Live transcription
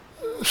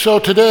So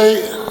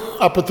today,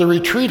 up at the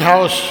retreat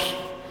house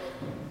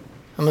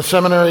on the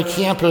seminary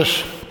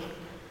campus,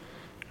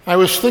 I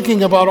was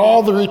thinking about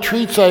all the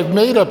retreats I've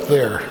made up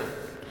there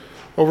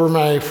over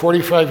my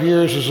 45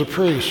 years as a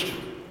priest.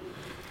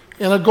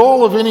 And a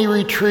goal of any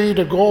retreat,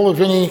 a goal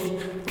of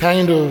any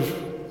kind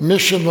of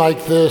mission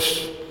like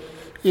this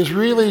is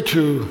really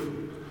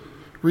to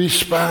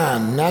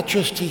respond, not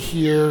just to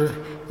hear,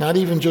 not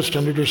even just to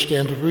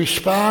understand, but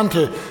respond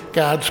to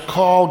God's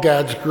call,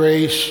 God's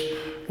grace,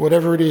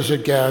 whatever it is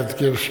that God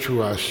gives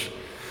to us.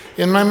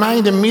 And my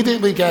mind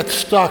immediately got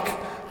stuck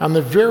on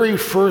the very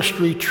first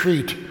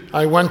retreat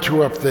I went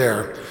to up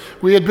there.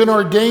 We had been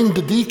ordained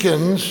to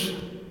deacons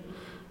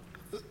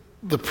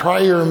the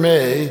prior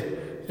May,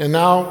 and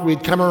now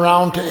we'd come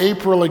around to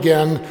April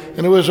again,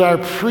 and it was our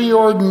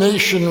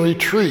pre-ordination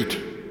retreat.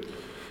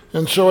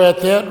 And so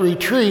at that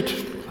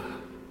retreat,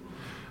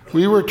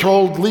 we were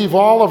told, leave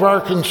all of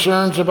our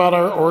concerns about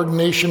our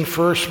ordination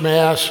first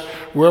Mass,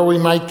 where we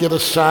might get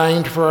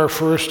assigned for our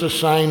first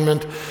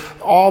assignment,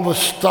 all the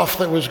stuff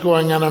that was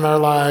going on in our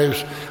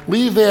lives,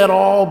 leave that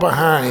all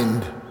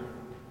behind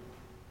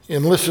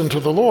and listen to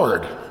the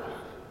Lord.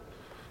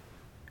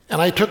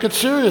 And I took it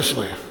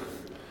seriously.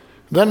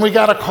 Then we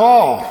got a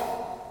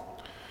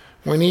call.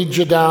 We need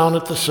you down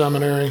at the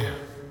seminary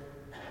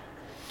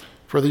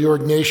for the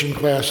ordination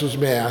classes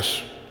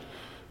Mass.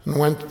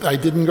 And I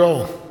didn't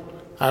go.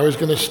 I was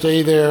going to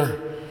stay there,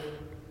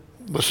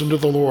 listen to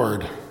the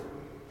Lord.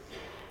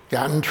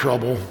 Got in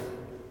trouble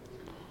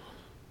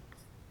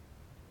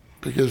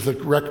because the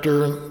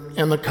rector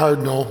and the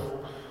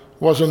cardinal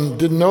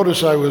didn't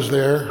notice I was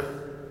there,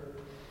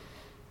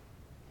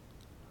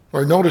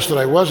 or noticed that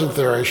I wasn't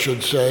there, I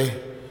should say,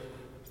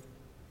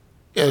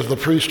 as the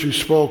priest who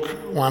spoke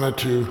wanted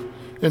to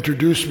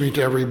introduce me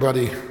to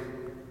everybody.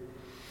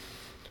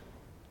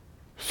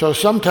 So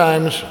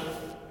sometimes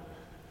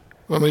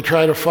when we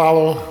try to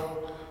follow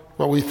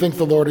what we think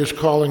the Lord is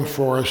calling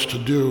for us to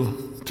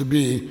do, to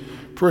be,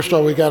 first of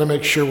all, we got to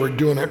make sure we're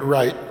doing it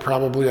right.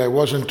 Probably I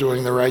wasn't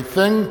doing the right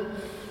thing.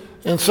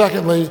 And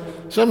secondly,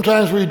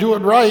 sometimes we do it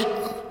right,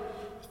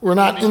 we're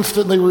not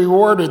instantly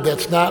rewarded.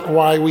 That's not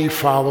why we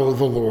follow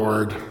the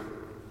Lord.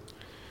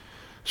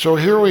 So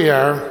here we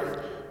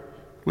are.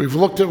 We've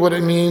looked at what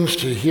it means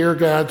to hear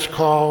God's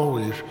call.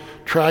 We've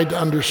tried to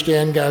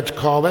understand God's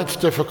call. That's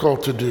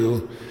difficult to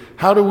do.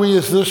 How do we,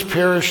 as this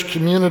parish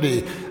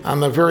community, on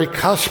the very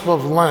cusp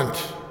of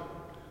Lent,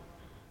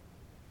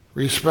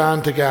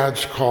 respond to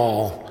God's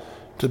call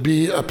to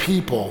be a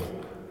people,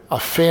 a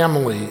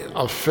family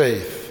of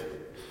faith,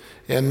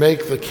 and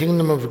make the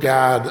kingdom of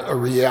God a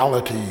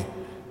reality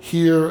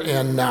here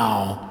and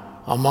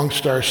now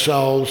amongst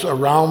ourselves,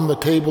 around the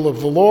table of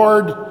the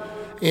Lord,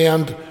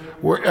 and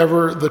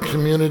wherever the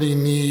community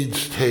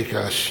needs take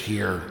us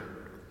here.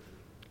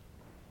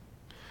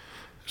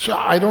 So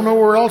I don't know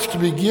where else to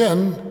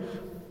begin,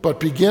 but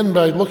begin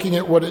by looking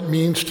at what it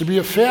means to be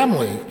a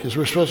family, because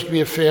we're supposed to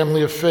be a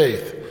family of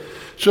faith.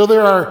 So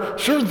there are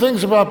certain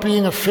things about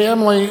being a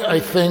family,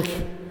 I think,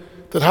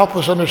 that help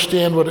us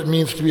understand what it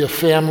means to be a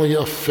family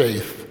of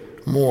faith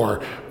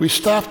more. We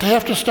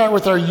have to start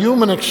with our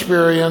human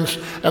experience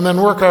and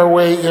then work our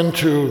way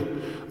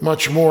into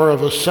much more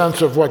of a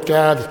sense of what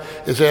God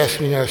is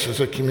asking us as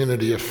a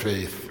community of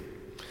faith.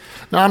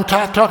 Now, I'm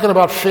talking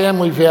about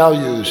family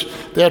values.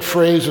 That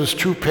phrase is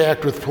too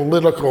packed with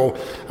political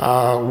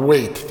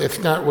weight. That's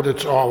not what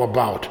it's all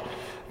about.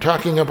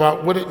 Talking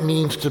about what it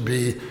means to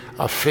be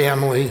a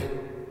family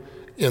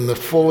in the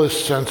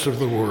fullest sense of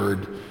the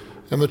word.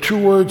 And the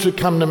two words that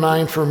come to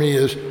mind for me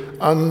is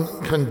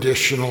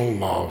unconditional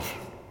love.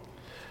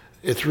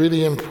 It's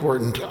really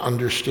important to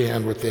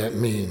understand what that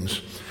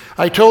means.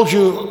 I told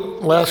you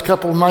last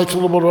couple of nights a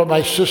little bit about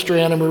my sister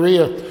Anna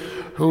Maria,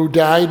 who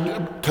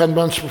died 10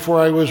 months before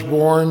I was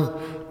born,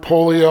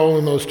 polio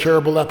and those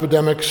terrible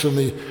epidemics in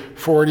the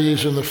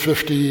 40s and the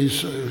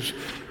 50s. It was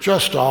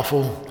just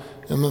awful.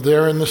 And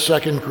they're in the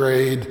second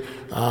grade,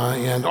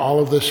 and all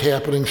of this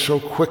happening so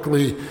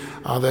quickly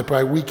that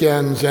by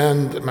weekend's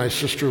end, my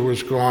sister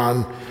was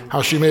gone.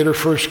 How she made her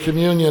first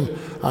communion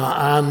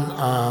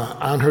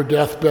on her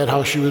deathbed,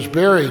 how she was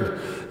buried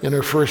in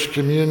her first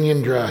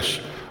communion dress,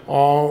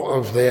 all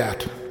of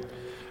that.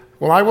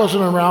 Well, I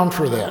wasn't around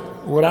for that.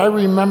 What I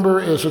remember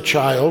as a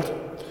child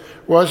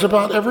was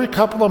about every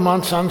couple of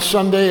months on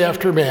Sunday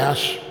after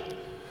Mass,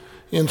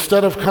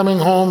 instead of coming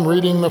home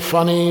reading the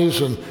funnies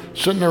and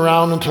sitting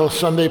around until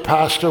Sunday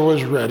pasta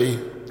was ready,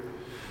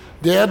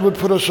 Dad would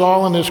put us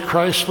all in his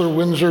Chrysler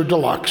Windsor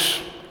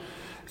Deluxe.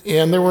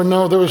 And there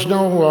was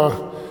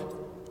no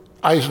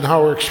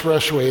Eisenhower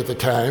Expressway at the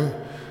time,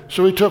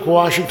 so we took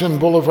Washington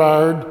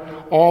Boulevard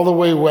all the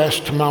way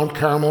west to Mount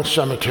Carmel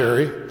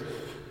Cemetery.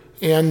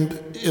 And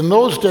in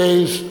those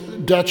days,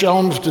 Dutch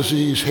elm's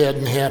disease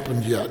hadn't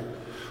happened yet.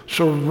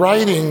 So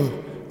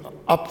riding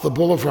up the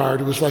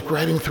boulevard, it was like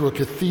riding through a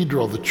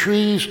cathedral. The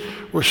trees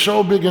were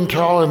so big and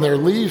tall, and their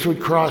leaves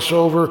would cross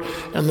over,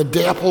 and the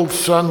dappled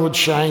sun would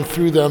shine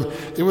through them.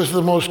 It was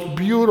the most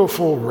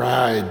beautiful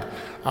ride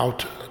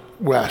out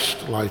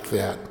west like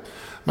that.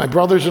 My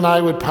brothers and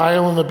I would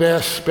pile in the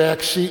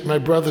back seat. My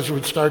brothers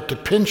would start to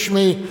pinch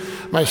me.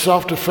 My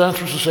self-defense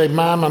was to say,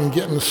 Mom, I'm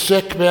getting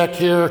sick back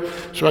here.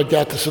 So I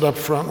got to sit up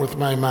front with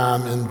my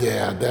mom and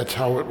dad. That's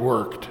how it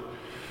worked.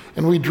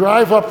 And we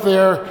drive up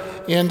there,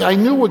 and I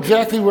knew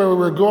exactly where we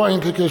were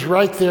going because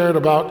right there at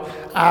about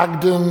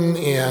Ogden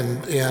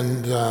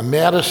and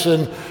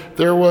Madison,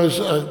 there was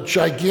a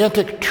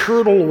gigantic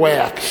turtle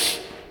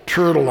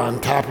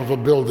on top of a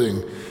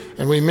building.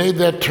 And we made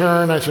that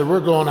turn. I said,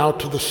 we're going out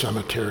to the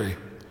cemetery.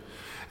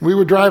 We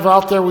would drive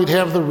out there, we'd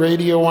have the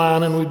radio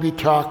on, and we'd be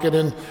talking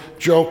and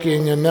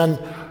joking, and then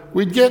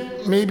we'd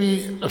get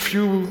maybe a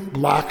few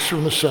blocks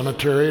from the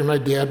cemetery, and my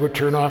dad would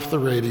turn off the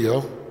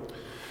radio,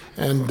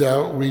 and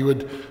we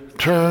would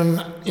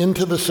turn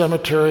into the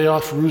cemetery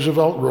off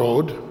Roosevelt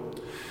Road,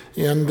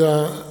 and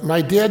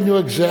my dad knew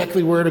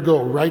exactly where to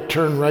go. Right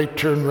turn, right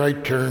turn,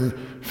 right turn,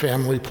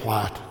 family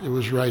plot. It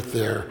was right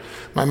there.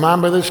 My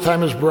mom by this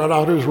time has brought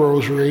out his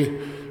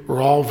rosary.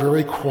 We're all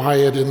very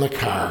quiet in the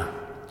car.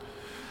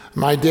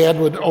 My dad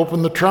would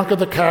open the trunk of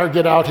the car,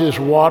 get out his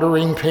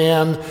watering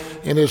pan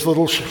and his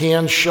little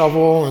hand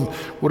shovel and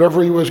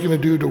whatever he was going to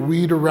do to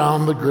weed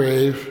around the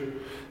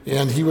grave,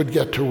 and he would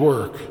get to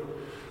work.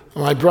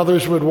 My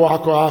brothers would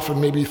walk off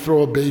and maybe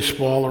throw a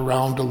baseball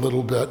around a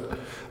little bit.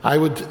 I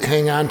would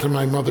hang on to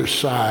my mother's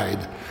side.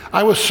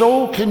 I was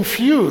so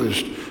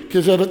confused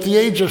because at the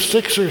age of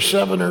 6 or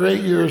 7 or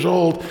 8 years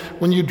old,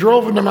 when you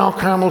drove into Mount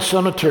Carmel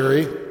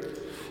Cemetery,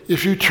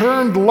 if you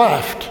turned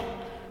left,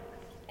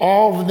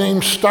 all the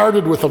names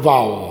started with a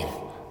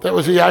vowel. That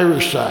was the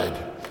Irish side.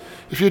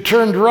 If you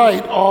turned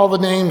right, all the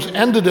names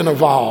ended in a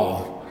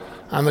vowel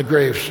on the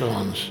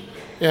gravestones.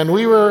 And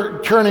we were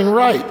turning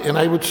right, and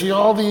I would see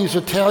all these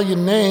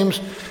Italian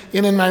names,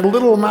 and in my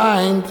little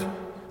mind,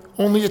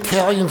 only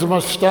Italians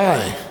must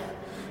die.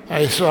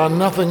 I saw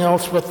nothing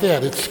else but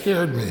that. It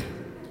scared me.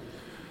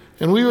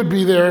 And we would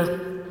be there,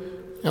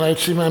 and I'd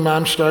see my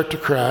mom start to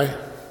cry,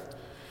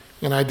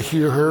 and I'd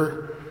hear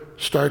her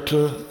start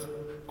to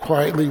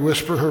quietly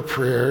whisper her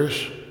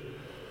prayers.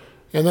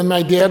 And then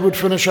my dad would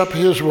finish up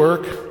his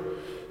work,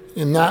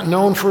 and not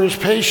known for his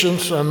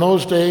patience, on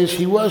those days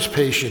he was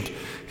patient.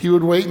 He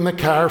would wait in the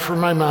car for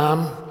my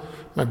mom.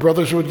 My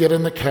brothers would get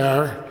in the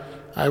car.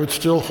 I would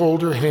still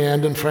hold her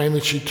hand, and finally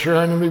she'd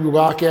turn and we would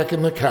walk back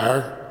in the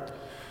car.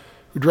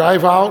 We'd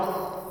drive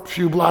out, a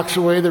few blocks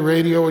away, the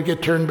radio would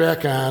get turned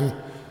back on.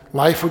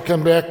 Life would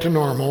come back to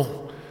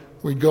normal.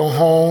 We'd go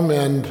home,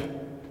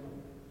 and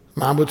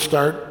Mom would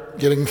start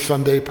getting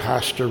Sunday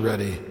pasta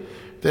ready.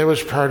 That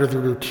was part of the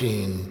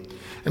routine.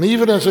 And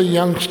even as a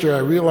youngster, I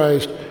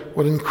realized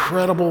what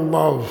incredible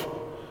love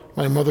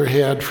my mother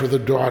had for the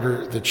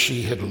daughter that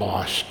she had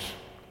lost.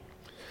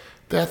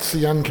 That's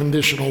the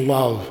unconditional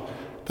love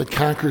that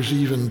conquers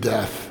even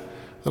death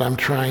that I'm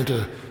trying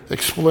to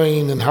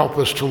explain and help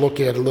us to look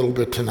at a little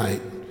bit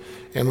tonight.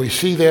 And we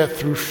see that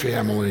through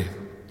family.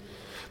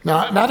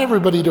 Now, not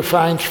everybody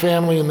defines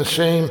family in the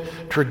same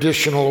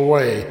traditional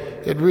way.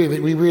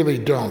 We really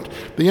don't.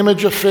 The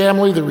image of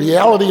family, the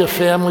reality of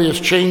family is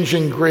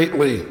changing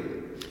greatly.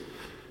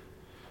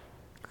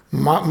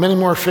 Many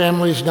more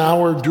families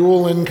now are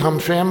dual income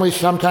families,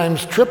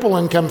 sometimes triple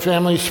income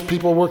families,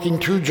 people working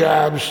 2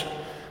 jobs,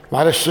 a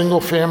lot of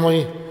single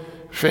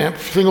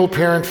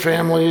parent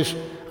families.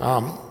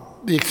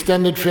 The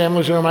extended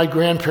families, my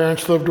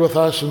grandparents lived with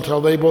us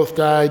until they both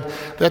died.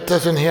 That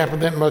doesn't happen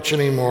that much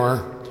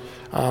anymore.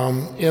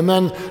 And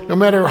then no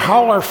matter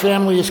how our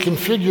family is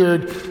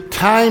configured,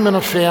 time in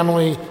a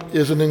family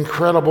is an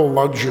incredible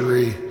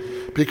luxury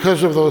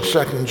because of those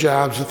second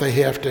jobs that they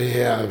have to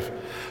have,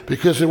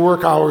 because the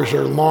work hours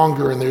are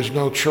longer and there's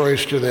no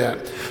choice to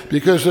that,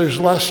 because there's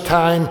less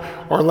time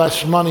or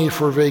less money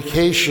for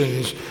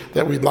vacations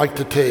that we'd like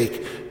to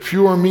take.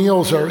 Fewer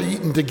meals are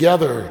eaten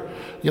together.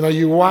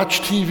 You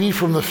watch TV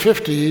from the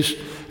 50s,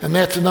 and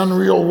that's an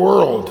unreal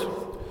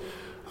world.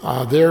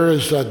 There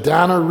is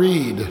Donna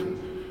Reed.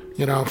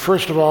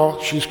 First of all,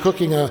 she's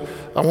cooking a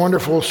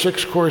wonderful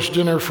 6-course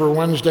dinner for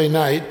Wednesday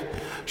night.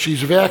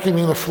 She's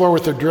vacuuming the floor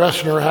with her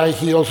dress and her high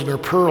heels and her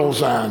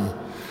pearls on.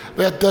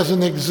 That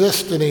doesn't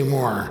exist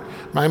anymore.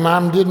 My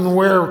mom didn't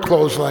wear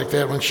clothes like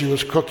that when she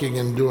was cooking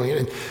and doing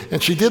it.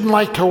 And she didn't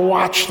like to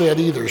watch that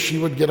either. She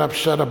would get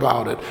upset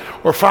about it.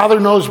 Or Father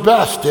Knows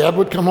Best. Dad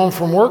would come home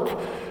from work,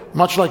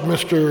 much like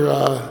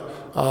Mr.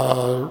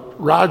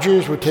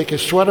 Rogers would take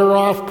his sweater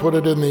off, put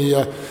it in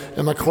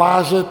the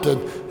closet,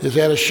 and his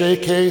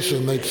attaché case,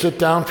 and they'd sit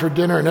down for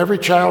dinner. And every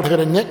child had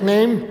a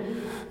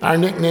nickname. Our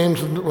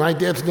nicknames, my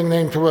dad's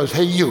nickname to us,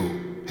 hey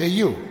you, hey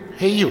you,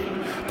 hey you.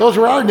 Those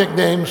were our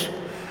nicknames.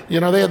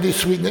 They had these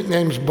sweet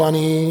nicknames,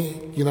 Bunny,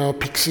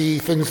 Pixie,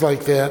 things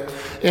like that.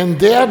 And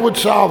Dad would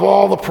solve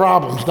all the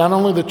problems, not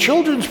only the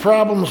children's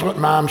problems, but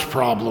Mom's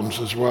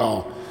problems as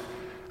well.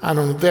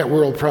 That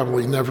world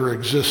probably never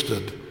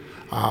existed.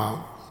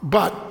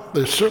 But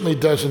there certainly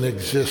doesn't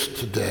exist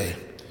today.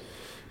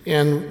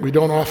 And we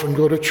don't often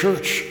go to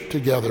church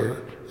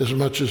together as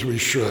much as we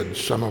should,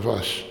 some of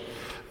us.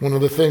 One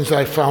of the things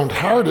I found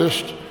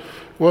hardest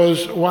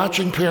was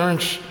watching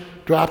parents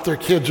drop their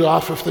kids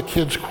off if the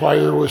kids'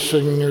 choir was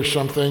singing or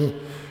something,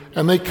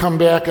 and they'd come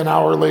back an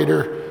hour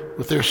later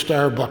with their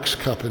Starbucks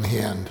cup in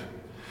hand.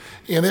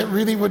 And it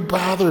really would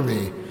bother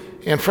me.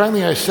 And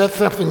finally, I said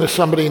something to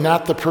somebody,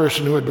 not the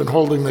person who had been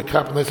holding the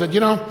cup, and they said,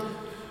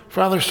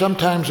 Father,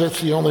 sometimes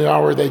that's the only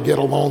hour they get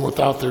alone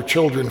without their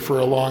children for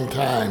a long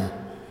time.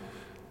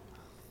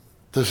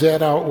 Does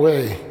that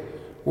outweigh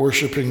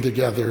worshiping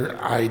together?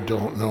 I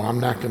don't know. I'm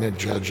not going to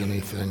judge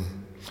anything.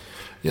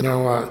 In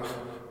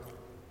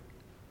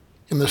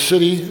the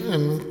city,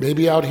 and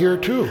maybe out here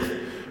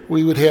too,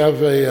 we would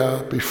have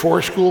a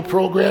before-school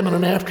program and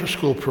an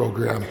after-school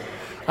program.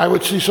 I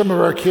would see some of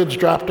our kids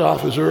dropped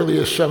off as early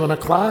as 7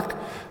 o'clock,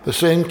 the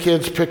same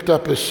kids picked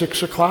up as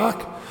 6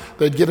 o'clock.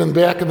 They'd get them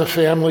back in the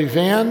family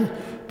van.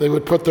 They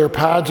would put their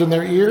pods in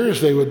their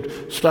ears. They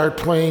would start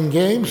playing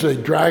games.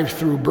 They'd drive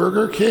through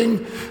Burger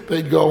King.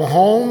 They'd go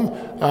home.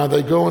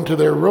 They'd go into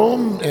their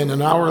room, and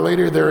an hour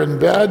later they're in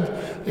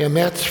bed, and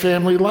that's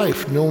family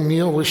life. No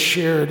meal was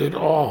shared at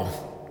all.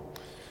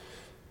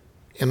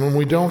 And when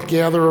we don't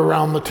gather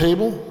around the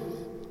table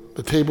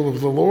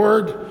of the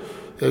Lord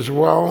as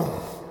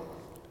well,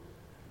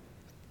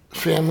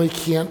 family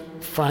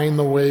can't find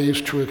the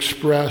ways to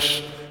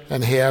express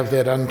and have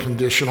that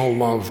unconditional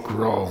love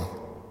grow.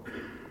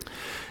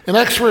 And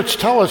experts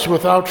tell us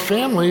without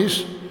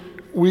families,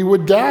 we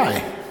would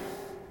die.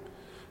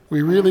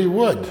 We really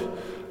would.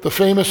 The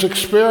famous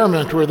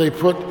experiment where they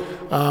put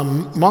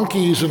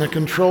monkeys in a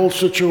controlled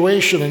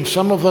situation, and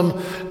some of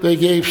them they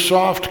gave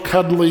soft,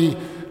 cuddly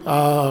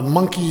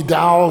monkey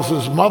dolls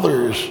as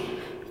mothers,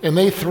 and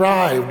they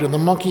thrived. And the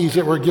monkeys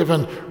that were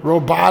given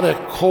robotic,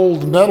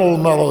 cold metal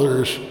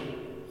mothers,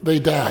 they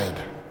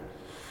died.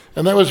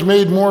 And that was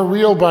made more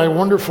real by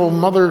wonderful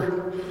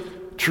Mother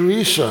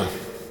Teresa.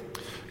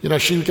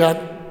 She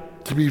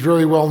got to be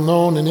very well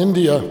known in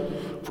India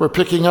for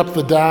picking up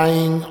the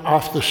dying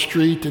off the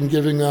street and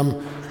giving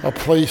them a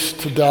place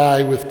to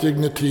die with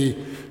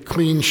dignity,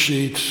 clean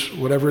sheets,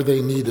 whatever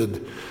they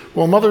needed.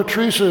 Well, Mother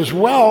Teresa as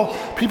well,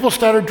 people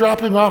started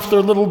dropping off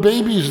their little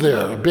babies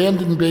there,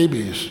 abandoned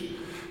babies.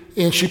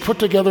 And she put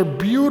together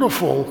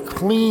beautiful,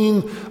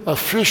 clean,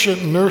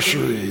 efficient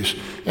nurseries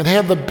and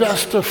had the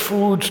best of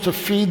foods to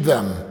feed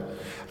them.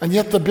 And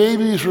yet the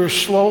babies were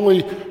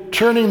slowly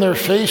turning their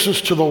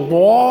faces to the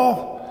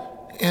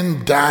wall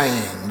and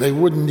dying. They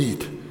wouldn't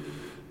eat.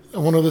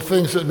 And one of the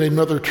things that made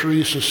Mother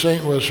Teresa a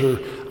saint was her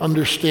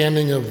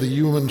understanding of the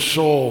human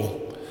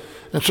soul.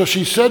 And so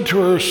she said to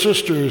her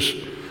sisters,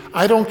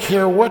 I don't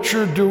care what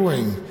you're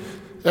doing.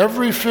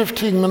 Every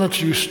 15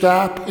 minutes you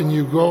stop and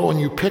you go and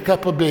you pick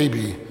up a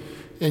baby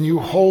and you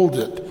hold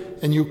it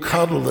and you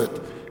cuddle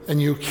it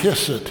and you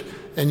kiss it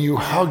and you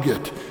hug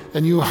it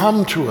and you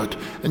hum to it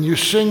and you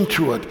sing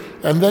to it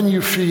and then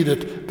you feed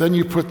it, then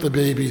you put the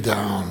baby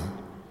down.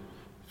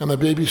 And the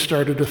baby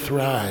started to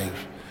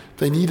thrive.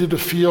 They needed to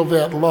feel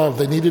that love.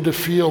 They needed to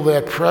feel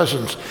that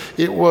presence.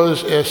 It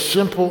was as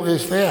simple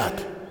as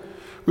that.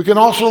 We can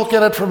also look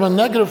at it from a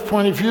negative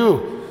point of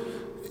view.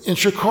 In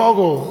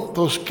Chicago,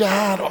 those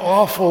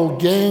god-awful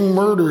gang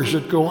murders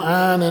that go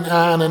on and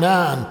on and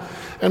on.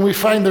 And we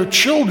find their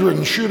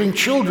children shooting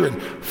children,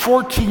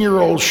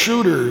 14-year-old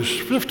shooters,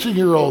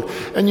 15-year-old,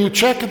 and you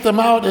check them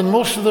out, and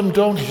most of them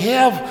don't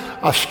have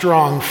a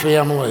strong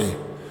family.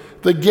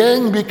 The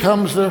gang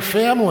becomes their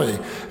family,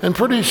 and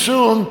pretty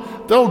soon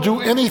they'll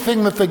do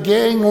anything that the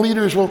gang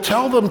leaders will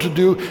tell them to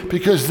do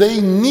because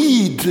they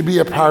need to be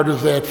a part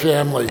of that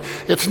family.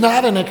 It's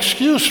not an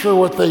excuse for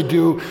what they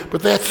do,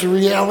 but that's the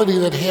reality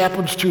that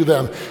happens to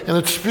them, and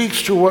it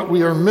speaks to what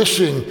we are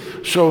missing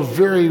so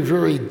very,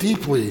 very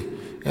deeply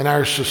in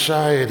our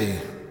society.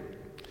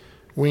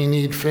 We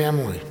need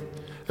family.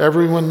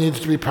 Everyone needs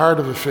to be part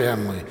of a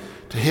family,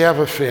 to have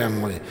a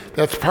family.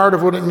 That's part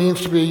of what it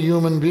means to be a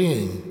human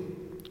being.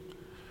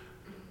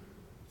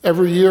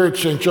 Every year at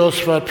St.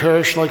 Josephat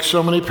Parish, like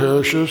so many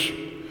parishes,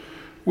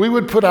 we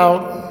would put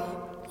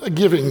out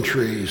giving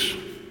trees.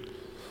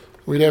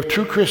 We'd have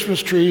 2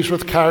 Christmas trees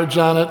with cards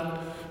on it.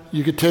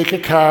 You could take a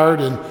card,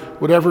 and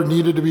whatever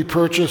needed to be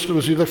purchased, it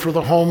was either for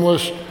the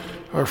homeless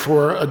or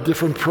for a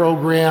different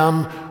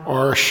program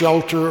or a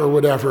shelter or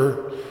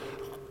whatever.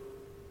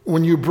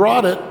 When you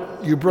brought it,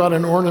 you brought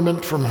an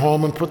ornament from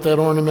home and put that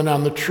ornament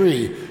on the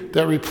tree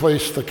that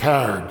replaced the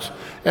cards.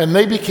 And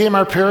they became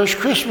our parish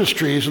Christmas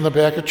trees in the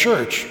back of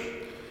church.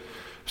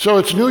 So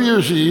it's New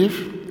Year's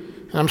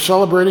Eve, and I'm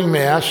celebrating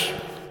Mass,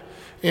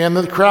 and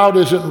the crowd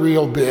isn't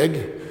real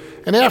big.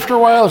 And after a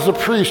while, as a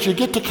priest, you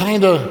get to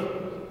kind of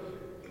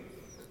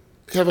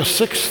have a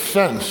sixth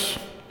sense.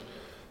 You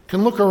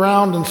can look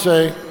around and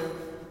say,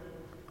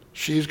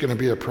 she's going to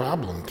be a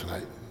problem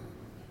tonight.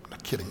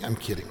 I'm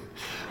kidding.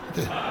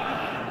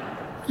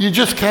 You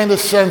just kind of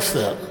sense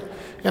that.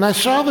 And I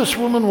saw this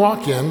woman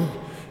walk in,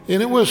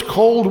 and it was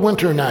cold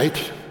winter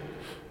night,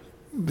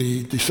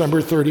 the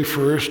December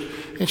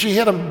 31st, and she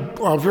had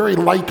a very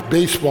light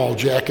baseball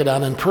jacket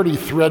on and pretty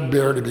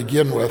threadbare to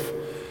begin with,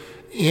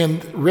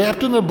 and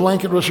wrapped in a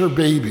blanket was her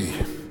baby.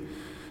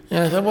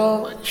 And I thought,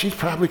 well, she's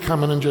probably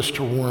coming in just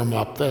to warm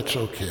up. That's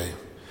okay.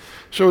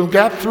 So we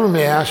got through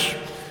Mass,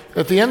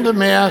 At the end of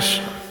Mass,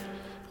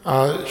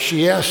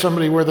 she asked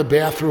somebody where the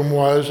bathroom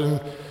was,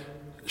 and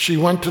she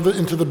went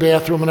into the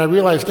bathroom, and I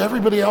realized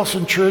everybody else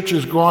in church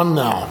is gone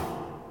now.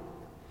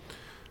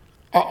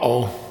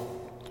 Uh-oh.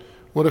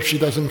 What if she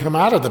doesn't come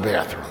out of the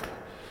bathroom?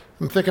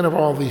 I'm thinking of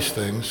all these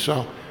things.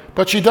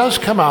 But she does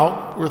come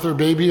out with her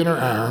baby in her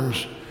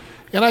arms,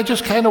 and I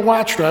just kind of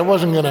watched her. I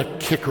wasn't going to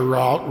kick her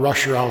out,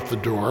 rush her out the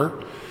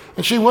door.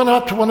 And she went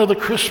up to one of the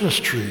Christmas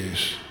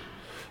trees,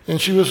 and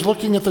she was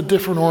looking at the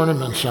different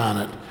ornaments on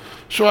it.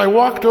 So I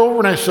walked over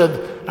and I said,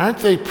 "Aren't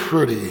they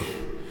pretty?"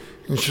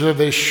 And she said,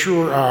 "They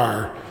sure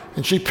are."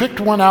 And she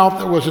picked one out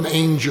that was an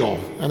angel,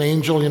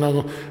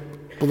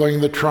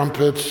 blowing the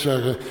trumpets,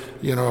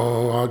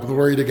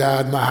 glory to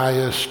God in the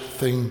highest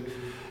thing.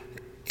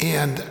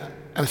 And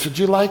I said,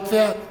 "Do you like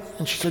that?"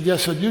 And she said,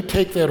 "Yes." I said, "You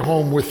take that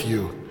home with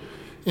you."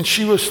 And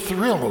she was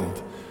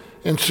thrilled.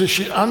 And so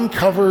she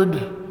uncovered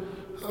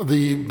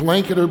the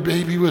blanket her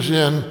baby was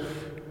in.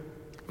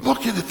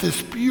 "Look at it,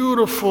 this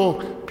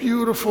beautiful,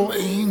 beautiful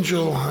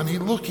angel, honey.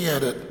 Look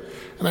at it."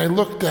 And I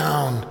looked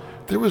down.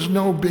 There was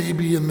no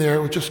baby in there.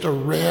 It was just a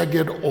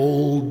ragged,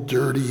 old,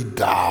 dirty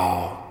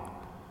doll.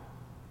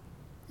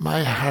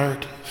 My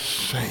heart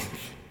sank.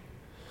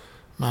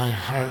 My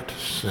heart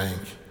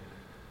sank.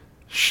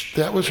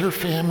 That was her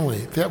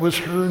family. That was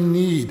her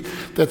need.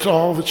 That's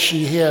all that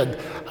she had.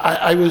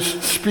 I was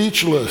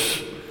speechless.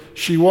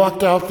 She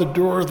walked out the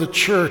door of the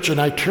church, and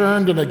I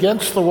turned, and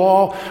against the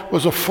wall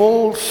was a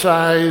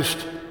full-sized,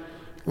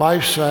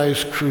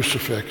 life-size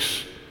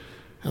crucifix.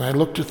 And I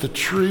looked at the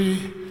tree,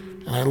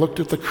 and I looked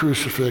at the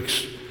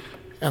crucifix,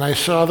 and I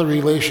saw the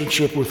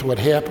relationship with what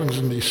happens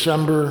in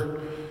December,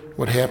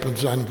 what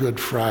happens on Good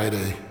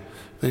Friday.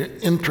 They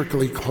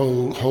intricately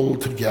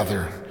hold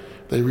together.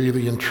 They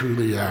really and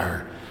truly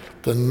are.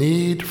 The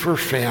need for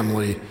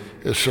family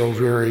is so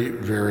very,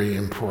 very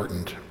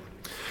important.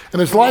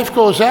 And as life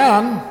goes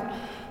on,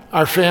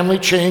 our family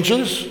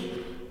changes.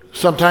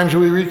 Sometimes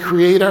we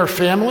recreate our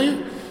family.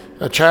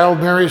 A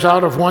child marries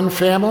out of one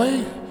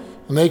family,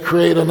 and they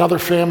create another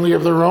family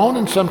of their own,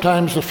 and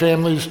sometimes the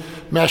families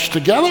mesh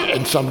together,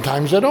 and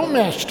sometimes they don't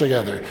mesh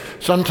together.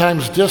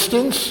 Sometimes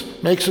distance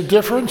makes a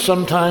difference.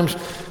 Sometimes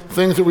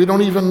things that we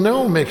don't even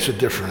know makes a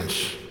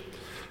difference.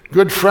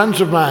 Good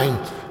friends of mine,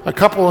 a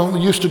couple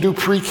used to do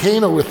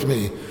pre-Cana with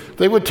me.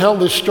 They would tell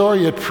this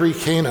story at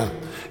pre-Cana,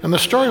 and the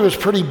story was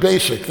pretty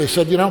basic. They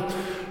said,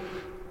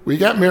 we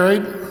got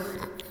married,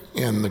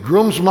 and the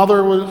groom's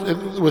mother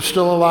was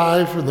still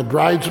alive, and the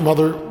bride's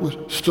mother was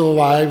still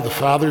alive. The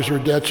fathers were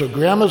dead, so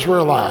grandmas were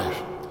alive.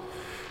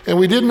 And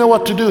we didn't know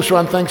what to do, so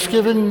on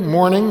Thanksgiving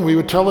morning, we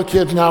would tell the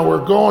kids, "Now we're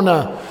going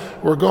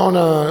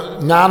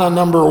to Nana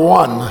number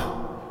 1.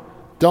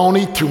 Don't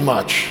eat too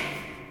much.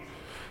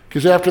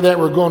 Because after that,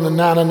 we're going to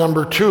Nana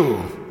number 2.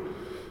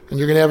 And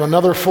you're going to have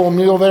another full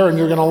meal there, and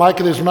you're going to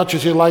like it as much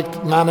as you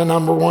liked Nana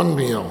number 1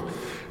 meal."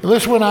 And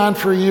this went on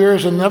for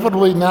years.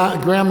 Inevitably,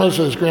 grandmas,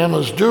 as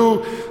grandmas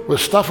do, was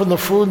stuffing the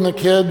food in the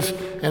kids,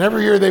 and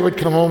every year they would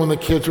come home and the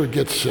kids would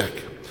get sick.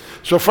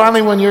 So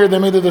finally one year they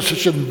made a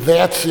decision,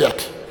 that's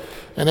it.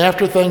 And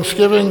after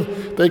Thanksgiving,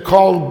 they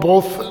called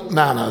both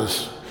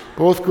nanas,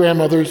 both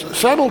grandmothers,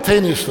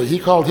 simultaneously. He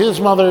called his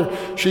mother,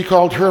 she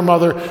called her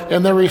mother,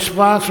 and their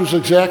response was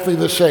exactly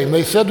the same.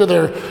 They said to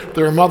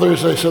their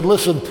mothers, they said,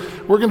 "Listen,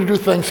 we're going to do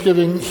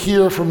Thanksgiving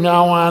here from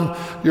now on.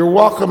 You're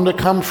welcome to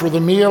come for the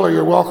meal, or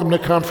you're welcome to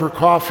come for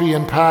coffee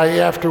and pie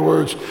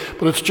afterwards,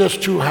 but it's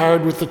just too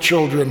hard with the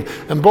children."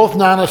 And both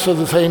nanas said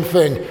the same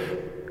thing.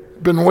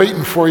 "Been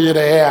waiting for you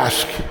to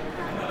ask.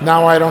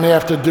 Now I don't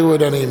have to do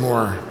it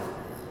anymore."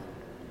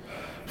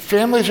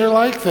 Families are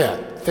like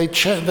that. They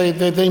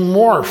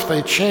morph,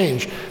 they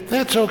change.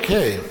 That's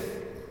okay.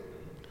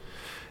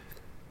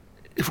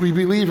 If we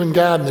believe in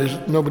God, and there's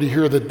nobody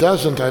here that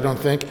doesn't, I don't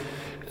think,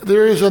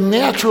 there is a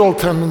natural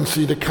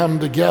tendency to come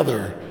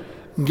together.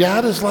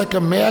 God is like a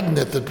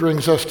magnet that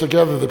brings us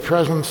together, the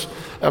presence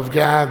of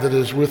God that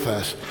is with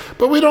us.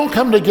 But we don't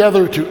come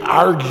together to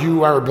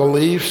argue our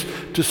beliefs,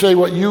 to say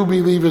what you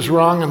believe is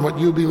wrong and what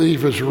you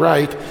believe is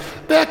right.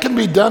 That can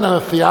be done in a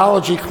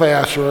theology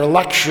class or a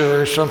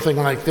lecture or something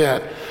like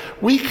that.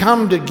 We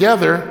come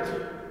together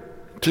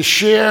to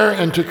share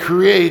and to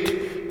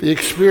create the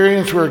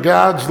experience where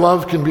God's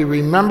love can be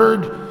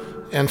remembered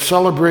and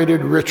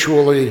celebrated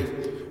ritually.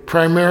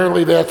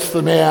 Primarily, that's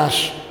the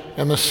Mass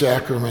and the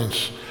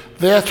sacraments.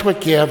 That's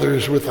what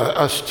gathers with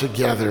us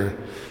together,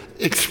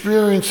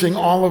 experiencing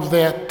all of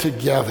that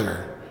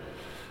together.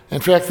 In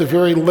fact, the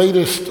very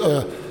latest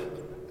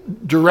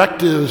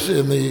directives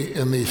in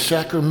the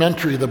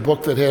sacramentary, the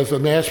book that has the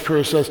Mass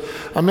prayer, says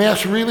a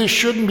Mass really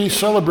shouldn't be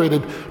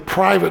celebrated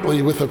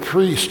privately with a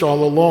priest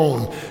all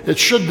alone.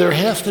 There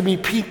has to be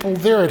people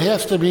there. It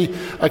has to be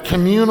a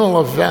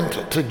communal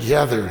event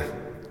together.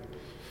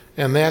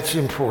 And that's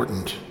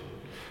important.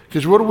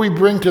 Because what do we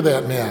bring to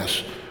that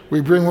Mass? We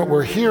bring what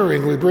we're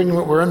hearing. We bring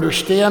what we're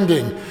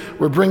understanding.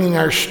 We're bringing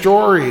our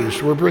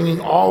stories. We're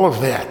bringing all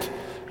of that.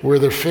 We're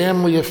the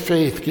family of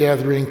faith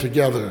gathering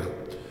together.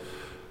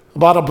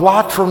 About a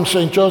block from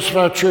St. Joseph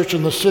Our Church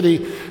in the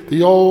city,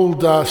 the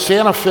old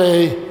Santa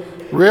Fe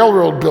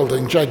railroad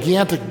building,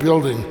 gigantic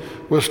building,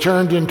 was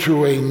turned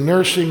into a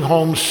nursing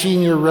home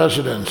senior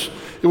residence.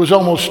 It was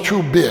almost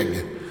too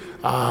big.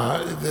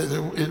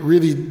 It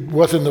really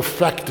wasn't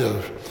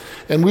effective.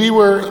 And we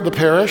were the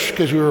parish,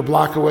 because we were a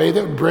block away,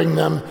 that would bring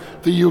them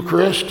the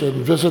Eucharist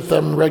and visit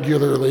them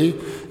regularly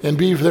and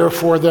be there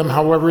for them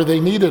however they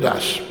needed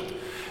us.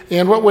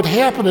 And what would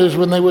happen is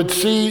when they would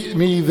see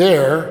me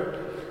there,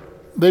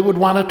 they would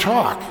want to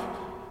talk.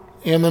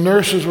 And the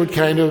nurses would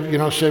kind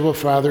of, say, well,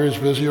 Father is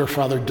busy or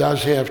Father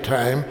does have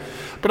time.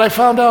 But I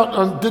found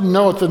out, didn't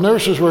know it, the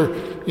nurses were,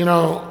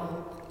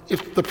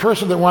 if the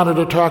person that wanted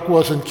to talk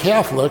wasn't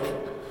Catholic,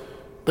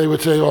 they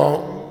would say,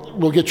 well,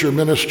 we'll get your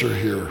minister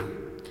here.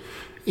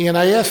 And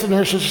I asked the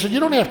nurses, I said, you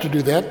don't have to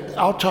do that.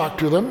 I'll talk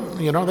to them.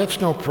 That's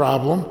no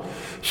problem.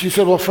 She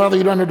said, well, Father,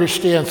 you don't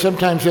understand.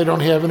 Sometimes they don't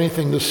have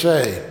anything to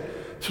say.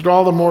 I said,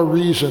 all the more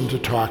reason to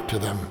talk to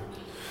them.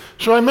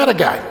 So I met a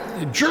guy,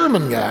 a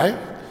German guy.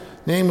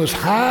 Name was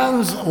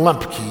Hans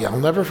Lemke. I'll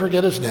never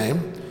forget his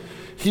name.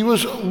 He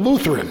was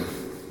Lutheran.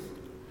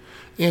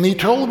 And he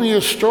told me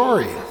a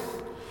story.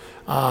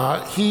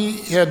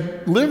 He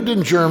had lived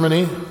in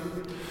Germany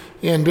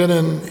and been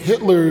in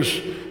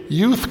Hitler's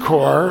youth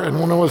corps,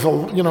 and when it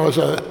was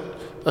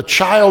a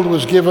child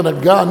was given a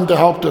gun to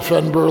help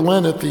defend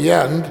Berlin at the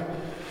end,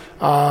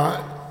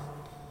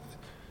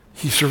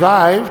 he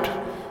survived,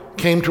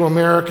 came to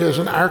America as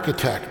an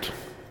architect.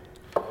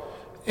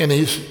 And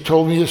he's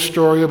told me a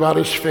story about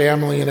his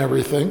family and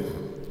everything.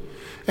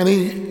 And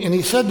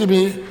he said to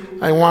me,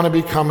 I want to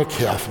become a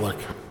Catholic.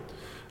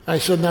 I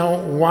said, now,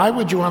 why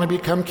would you want to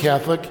become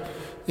Catholic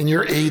in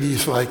your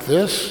 80s like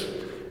this?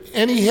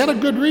 And he had a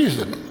good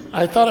reason.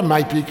 I thought it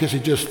might be because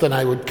then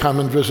I would come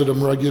and visit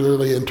him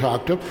regularly and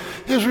talk to him.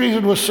 His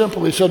reason was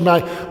simple. He said,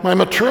 my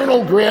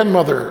maternal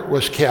grandmother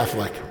was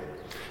Catholic.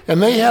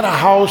 And they had a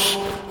house,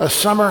 a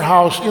summer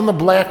house in the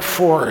Black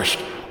Forest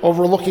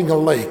overlooking a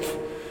lake.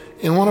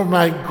 And one of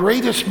my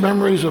greatest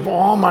memories of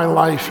all my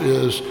life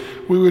is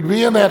we would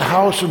be in that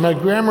house and my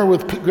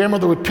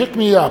grandmother would pick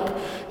me up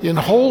and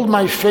hold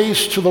my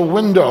face to the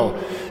window.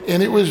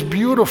 And it was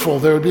beautiful.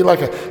 There would be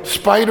like a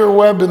spider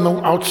web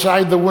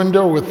outside the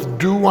window with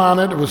dew on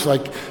it. It was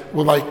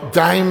like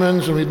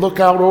diamonds, and we'd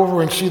look out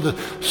over and see the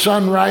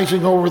sun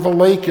rising over the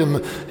lake and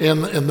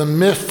the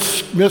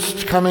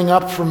mists coming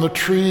up from the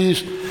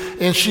trees.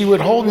 And she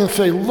would hold me and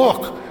say,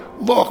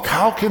 look,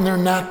 how can there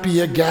not be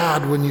a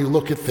God when you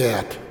look at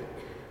that?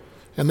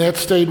 And that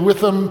stayed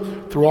with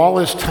him through all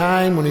his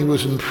time when he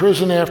was in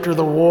prison after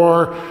the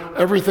war,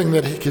 everything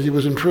because he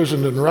was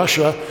imprisoned in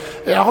Russia.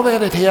 All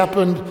that had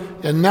happened,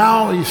 and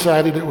now he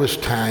decided it was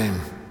time.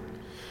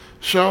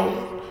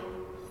 So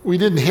we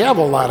didn't have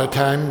a lot of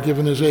time,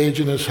 given his age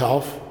and his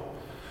health.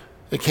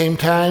 It came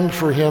time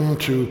for him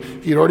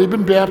he'd already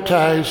been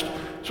baptized,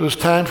 so it was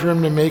time for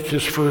him to make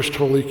his first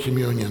Holy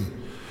Communion.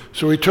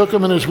 So we took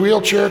him in his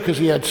wheelchair because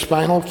he had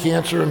spinal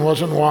cancer and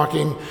wasn't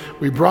walking.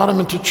 We brought him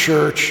into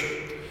church.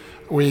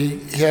 We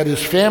had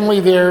his family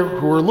there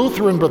who were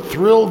Lutheran but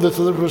thrilled that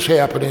it was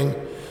happening.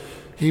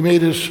 He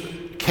made his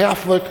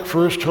Catholic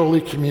First Holy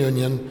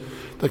Communion.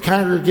 The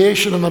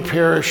congregation in the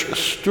parish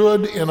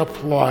stood and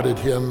applauded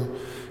him.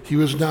 He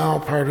was now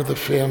part of the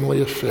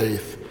family of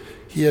faith.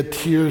 He had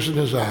tears in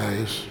his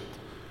eyes.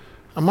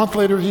 A month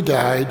later, he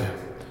died.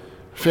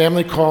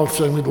 Family called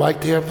saying, we'd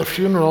like to have the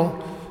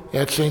funeral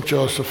at St.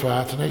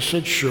 Josaphat. And I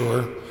said,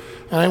 sure.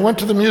 And I went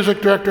to the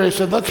music director. I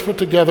said, let's put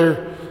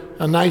together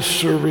a nice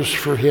service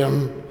for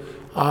him.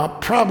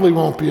 Probably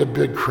won't be a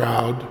big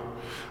crowd.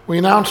 We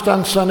announced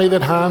on Sunday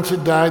that Hans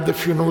had died. The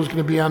funeral was going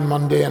to be on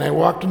Monday. And I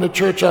walked into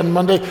church on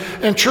Monday,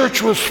 and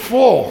church was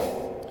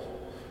full.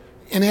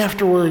 And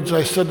afterwards,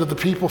 I said to the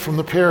people from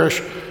the parish,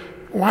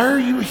 why are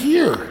you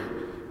here?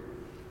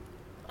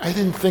 I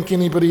didn't think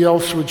anybody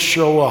else would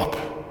show up.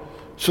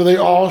 So they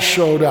all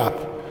showed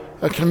up.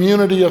 A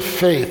community of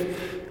faith.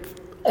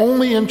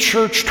 Only in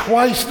church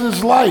twice in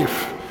his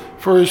life,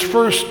 for his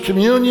first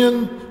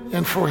communion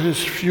and for his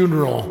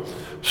funeral,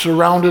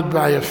 surrounded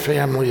by a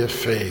family of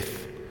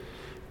faith.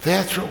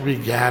 That's what we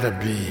gotta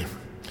be.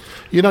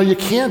 You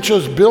can't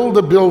just build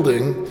a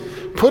building,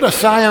 put a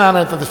sign on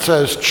it that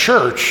says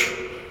church,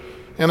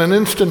 and an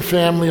instant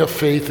family of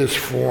faith is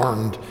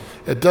formed.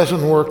 It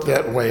doesn't work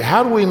that way.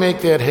 How do we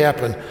make that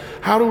happen?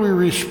 How do we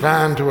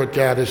respond to what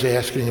God is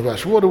asking of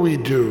us? What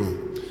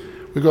do?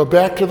 We go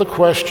back to the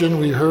question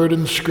we heard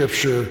in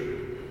Scripture,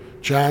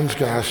 John's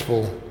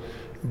Gospel,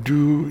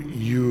 do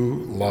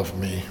you love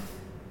me?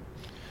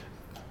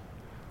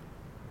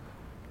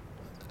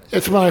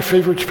 It's one of my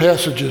favorite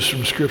passages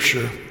from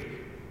Scripture. The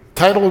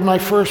title of my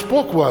first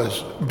book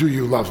was, Do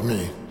You Love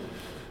Me?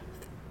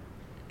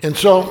 And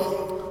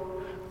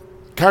so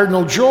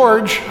Cardinal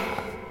George,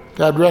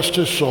 God rest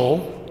his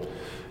soul,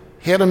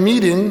 had a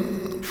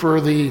meeting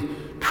for the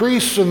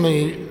priests in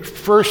the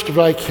first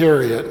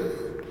vicariate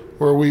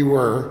where we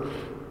were.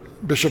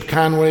 Bishop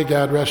Conway,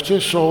 God rest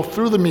his soul,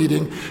 through the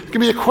meeting. It's going to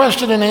be a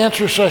question and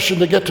answer session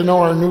to get to know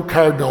our new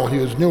cardinal. He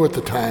was new at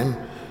the time.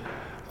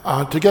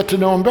 To get to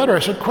know him better. I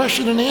said,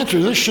 question and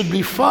answer, this should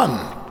be fun.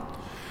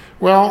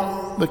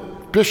 Well, the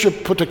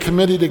Bishop put a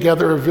committee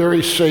together of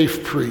very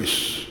safe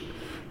priests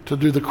to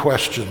do the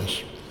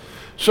questions.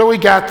 So we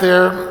got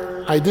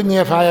there. I didn't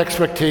have high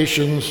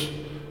expectations.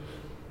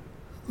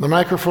 The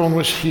microphone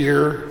was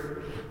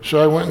here, so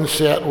I went and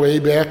sat way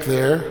back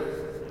there.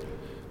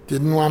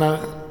 Didn't want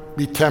to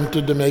be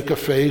tempted to make a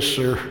face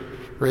or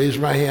raise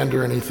my hand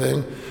or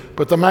anything,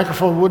 but the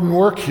microphone wouldn't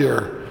work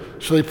here,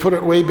 so they put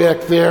it way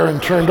back there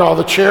and turned all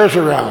the chairs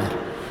around.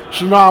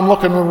 So now I'm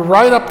looking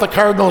right up the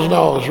cardinal's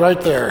nose, right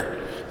there.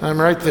 I'm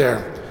right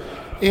there.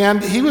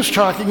 And he was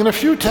talking, and a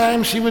few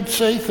times he would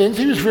say things.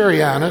 He was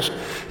very honest.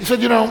 He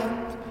said,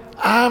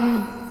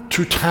 I'm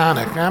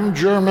Teutonic. I'm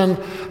German.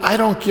 I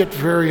don't get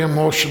very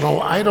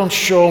emotional. I don't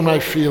show my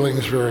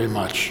feelings very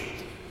much.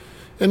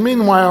 And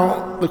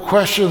meanwhile, the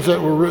questions that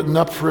were written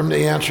up for him to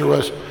answer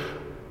was,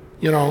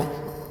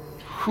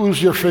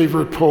 who's your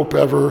favorite pope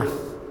ever?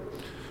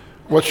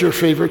 What's your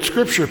favorite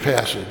scripture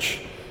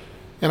passage?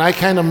 And I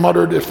kind of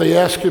muttered, if they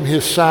ask him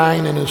his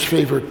sign and his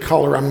favorite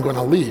color, I'm going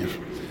to leave.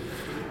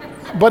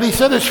 But he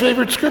said his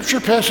favorite scripture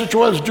passage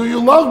was, "Do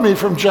you love me?"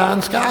 from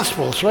John's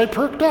Gospel. So I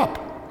perked up.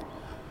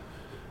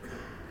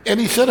 And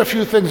he said a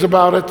few things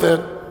about it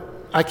that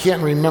I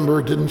can't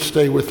remember, didn't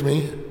stay with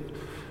me.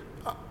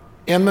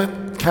 And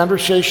the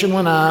conversation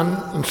went on,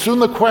 and soon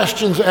the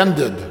questions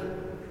ended.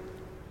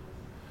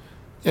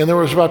 And there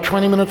was about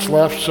 20 minutes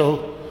left,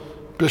 so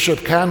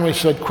Bishop Conway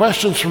said,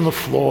 "Questions from the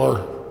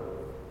floor."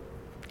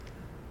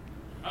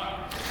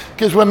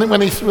 Because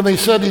when he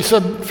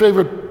said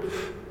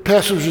favorite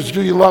passages,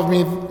 "Do you love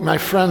me?" my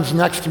friends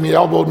next to me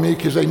elbowed me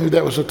because they knew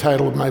that was the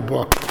title of my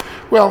book.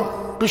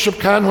 Well, Bishop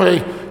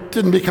Conway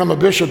didn't become a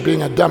bishop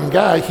being a dumb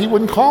guy. He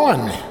wouldn't call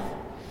on me.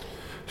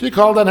 So he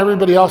called on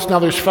everybody else. Now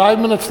there's 5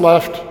 minutes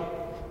left,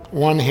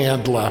 one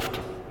hand left.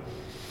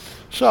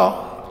 So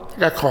I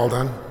got called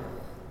on.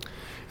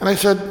 And I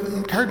said,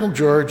 "Cardinal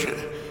George,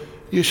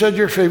 you said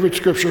your favorite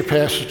scripture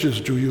passage is,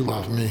 'Do you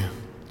love me?'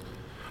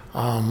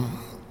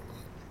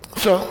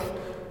 So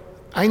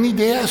I need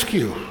to ask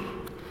you,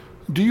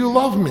 do you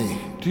love me?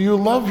 Do you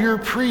love your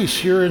priest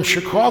here in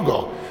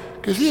Chicago?"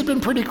 Because he had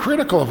been pretty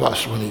critical of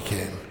us when he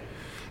came.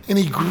 And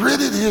he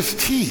gritted his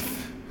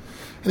teeth.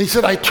 And he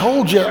said, "I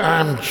told you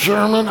I'm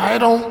German. I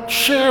don't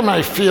share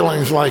my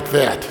feelings like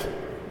that."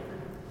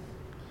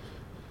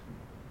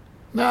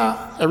 Now,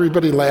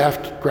 everybody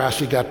laughed.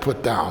 Grassi got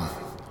put down.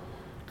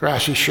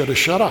 Grassi should have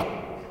shut up.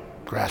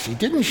 Grassi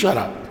didn't shut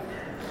up.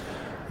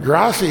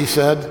 Grassi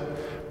said,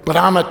 "But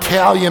I'm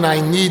Italian. I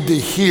need to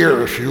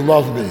hear if you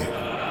love me."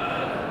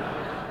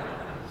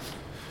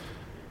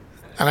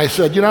 And I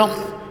said,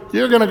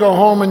 "You're going to go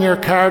home in your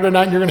car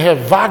tonight and you're going to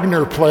have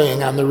Wagner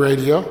playing on the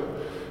radio.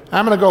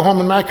 I'm going to go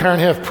home in my car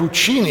and have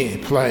Puccini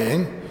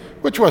playing,"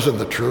 which wasn't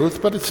the truth,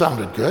 but it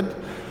sounded good.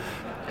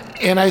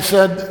 And I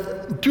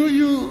said, "Do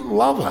you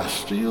love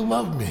us? Do you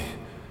love me?"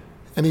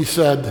 And he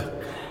said,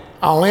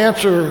 "I'll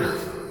answer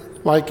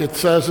like it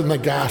says in the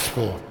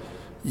gospel,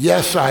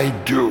 yes, I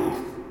do."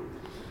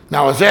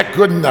 Now, is that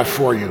good enough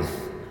for you?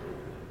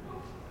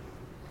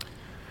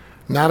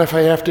 Not if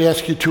I have to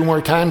ask you 2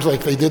 more times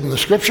like they did in the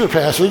scripture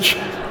passage.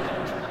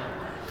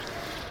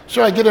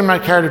 So I get in my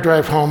car to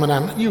drive home, and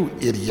I'm, "You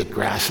idiot,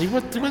 Grassi,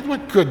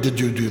 what good did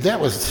you do? That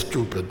was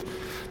stupid."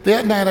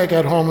 That night I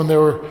got home, and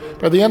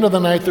by the end of the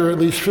night, there were at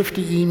least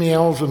 50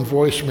 emails and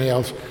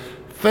voicemails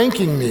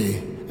thanking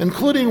me,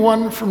 including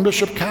one from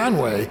Bishop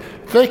Conway,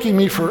 thanking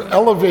me for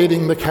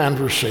elevating the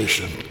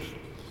conversation.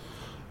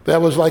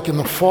 That was like in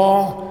the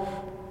fall,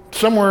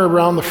 somewhere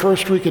around the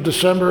first week of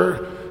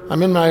December.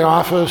 I'm in my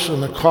office,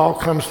 and the call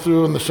comes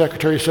through, and the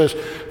secretary says,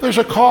 "There's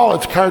a call,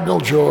 it's Cardinal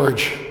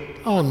George."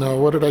 Oh no,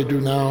 what did I do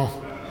now?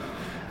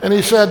 And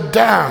he said,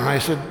 "Dom." I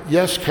said,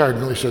 "Yes,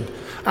 Cardinal." He said,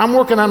 "I'm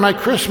working on my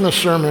Christmas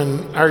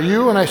sermon. Are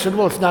you?" And I said,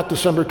 "Well, it's not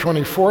December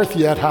 24th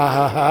yet, ha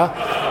ha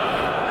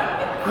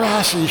ha."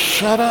 Grassi,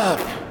 shut up.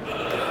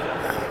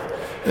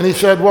 And he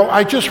said, "Well,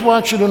 I just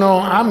want you to know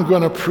I'm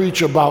going to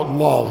preach about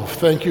love.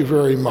 Thank you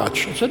very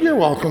much." I said, "You're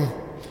welcome."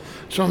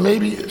 So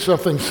maybe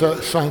something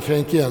sank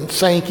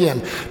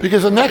in.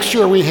 Because the next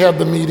year we had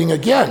the meeting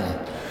again.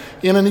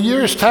 And in a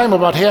year's time,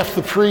 about half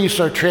the priests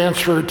are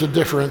transferred to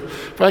different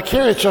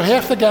vicariates. So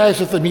half the guys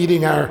at the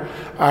meeting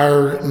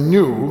are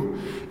new.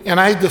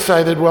 And I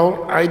decided,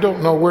 well, I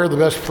don't know where the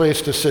best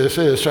place to sit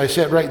is. So I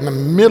sat right in the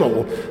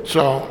middle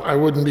so I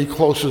wouldn't be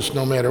closest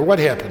no matter what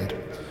happened.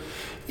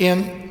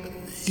 And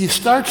he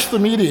starts the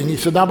meeting. He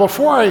said, "Now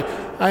before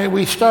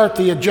we start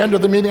the agenda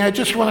of the meeting, I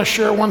just want to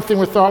share one thing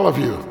with all of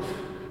you,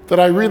 that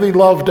I really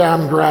love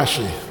Dom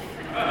Grassi."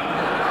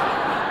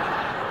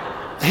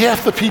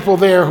 Half the people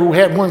there who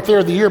weren't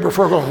there the year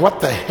before going, "What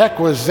the heck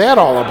was that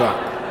all about?"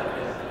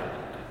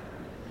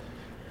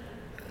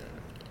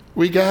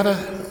 We gotta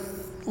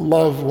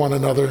love one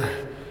another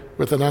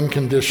with an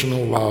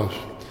unconditional love.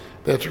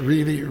 That's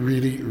really,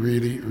 really,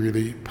 really,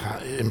 really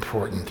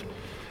important.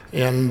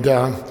 And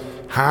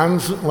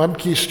Hans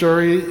Lemke's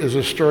story is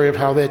a story of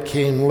how that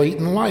came late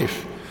in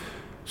life.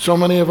 So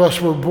many of us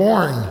were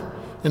born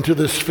into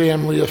this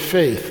family of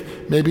faith.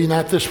 Maybe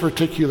not this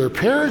particular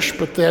parish,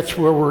 but that's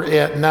where we're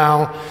at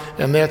now,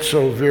 and that's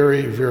so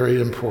very, very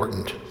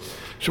important.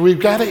 So we've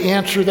got to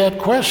answer that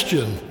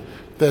question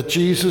that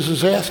Jesus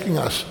is asking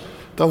us.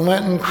 The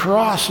Lenten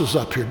cross is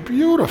up here.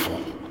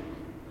 Beautiful.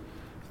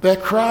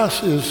 That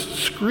cross is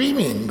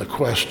screaming the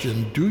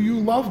question, do you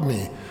love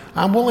me?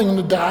 I'm willing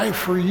to die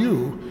for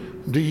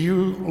you. Do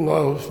you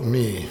love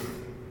me?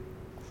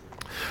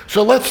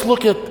 So let's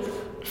look at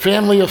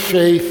family of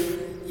faith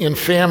in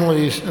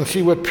families and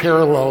see what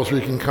parallels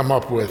we can come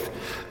up with.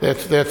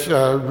 That's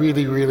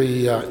really,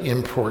 really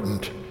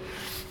important.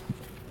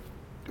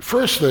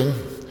 First thing,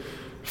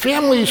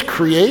 families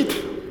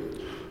create,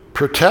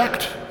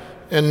 protect,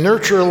 and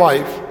nurture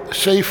life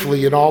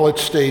safely in all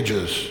its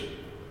stages: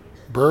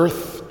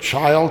 birth,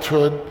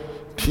 childhood,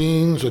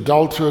 teens,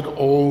 adulthood,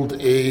 old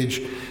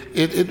age.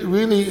 It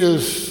really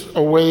is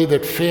a way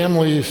that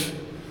families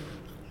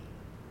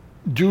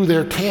do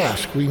their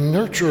task. We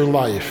nurture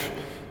life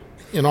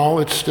in all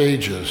its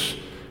stages.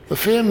 The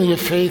family of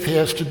faith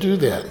has to do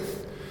that.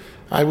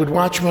 I would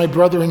watch my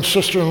brother and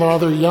sister-in-law.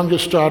 Their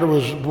youngest daughter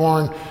was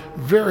born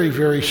very,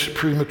 very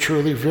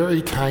prematurely,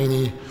 very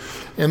tiny,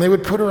 and they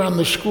would put her on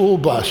the school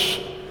bus,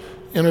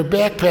 and her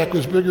backpack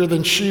was bigger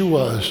than she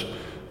was.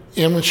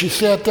 And when she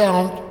sat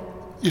down,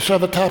 you saw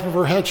the top of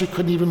her head. She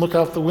couldn't even look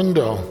out the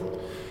window.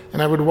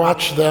 And I would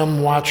watch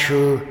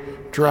her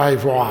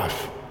drive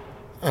off,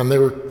 and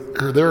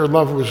their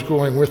love was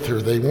going with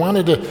her. They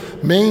wanted to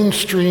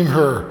mainstream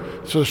her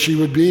so she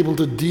would be able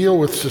to deal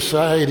with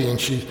society, and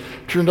she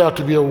turned out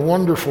to be a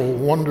wonderful,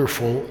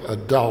 wonderful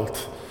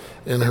adult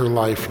in her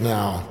life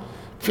now.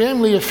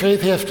 Family of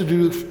faith has to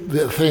do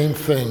the same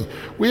thing.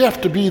 We have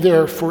to be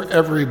there for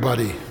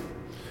everybody.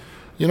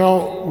 You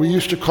know, we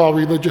used to call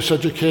religious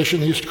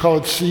education, we used to call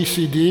it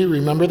CCD.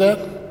 Remember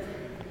that?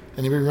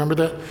 Anybody remember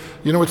that?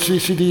 You know what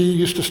CCD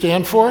used to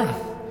stand for?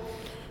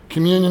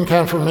 Communion,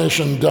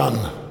 confirmation, done.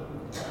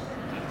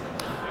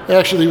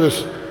 Actually,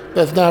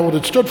 that's not what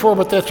it stood for,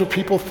 but that's what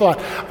people thought.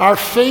 Our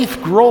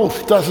faith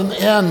growth doesn't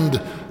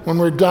end when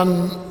we're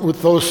done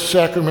with those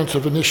sacraments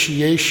of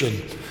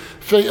initiation.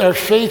 Our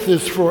faith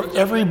is for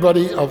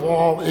everybody of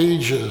all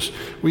ages.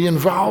 We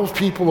involve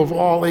people of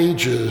all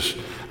ages.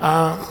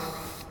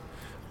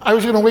 I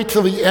was going to wait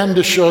till the end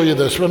to show you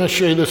this. I'm going to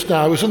show you this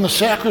now. I was in the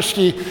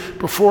sacristy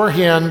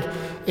beforehand,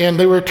 and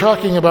they were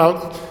talking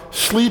about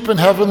sleep in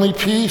heavenly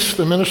peace,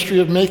 the ministry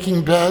of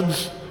making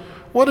beds.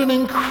 What an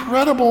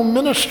incredible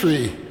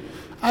ministry.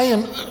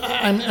 I'm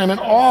in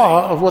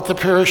awe of what the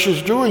parish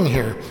is doing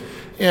here.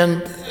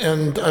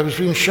 And I was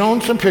being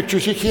shown some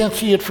pictures. You can't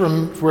see it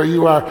from where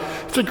you are.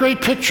 It's a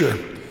great picture.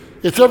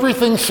 It's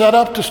everything set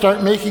up to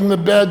start making the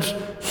beds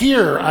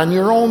here on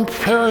your own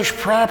parish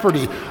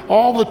property,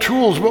 all the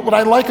tools. But what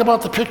I like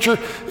about the picture,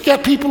 you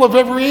got people of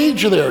every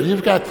age there.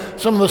 You've got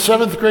some of the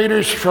 7th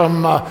graders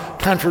from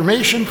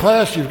confirmation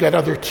class. You've got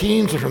other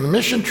teens from the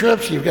mission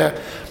trips. You've got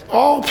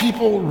all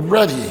people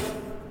ready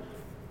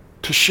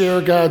to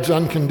share God's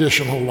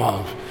unconditional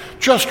love.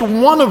 Just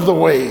one of the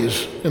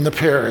ways in the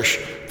parish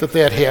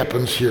that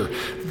happens here.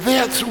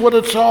 That's what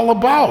it's all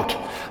about.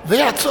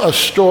 That's a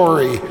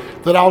story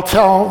that I'll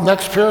tell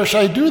next parish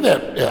I do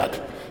that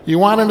at. You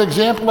want an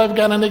example? I've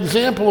got an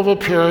example of a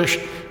parish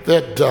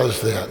that does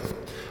that.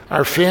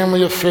 Our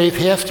family of faith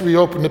has to be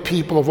open to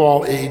people of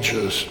all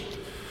ages.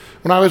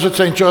 When I was at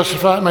St.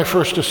 Josephat, my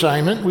first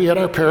assignment, we had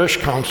our parish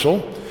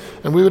council,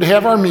 and we would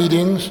have our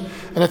meetings,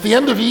 and at the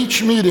end of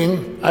each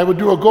meeting, I would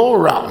do a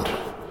go-around.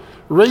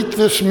 Rate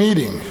this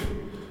meeting.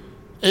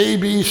 A,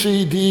 B,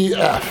 C, D,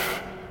 F.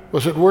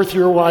 Was it worth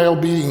your while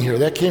being here?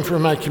 That came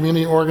from my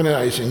community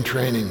organizing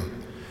training.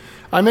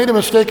 I made a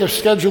mistake of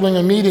scheduling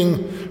a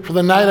meeting for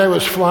the night I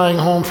was flying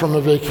home from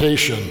a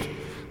vacation.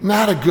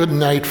 Not a good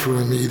night for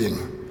a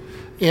meeting.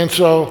 And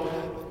so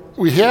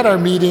we had our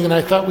meeting, and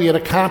I thought we had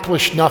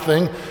accomplished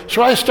nothing.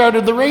 So I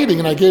started the rating,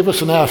 and I gave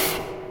us an F.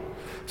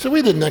 So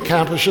we didn't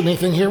accomplish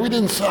anything here. We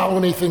didn't solve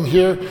anything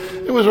here.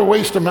 It was a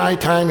waste of my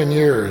time and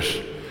yours.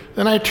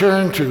 Then I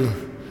turned to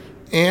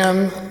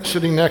Ann,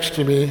 sitting next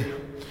to me,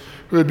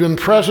 who had been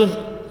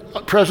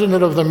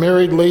president of the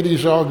Married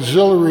Ladies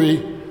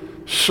Auxiliary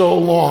so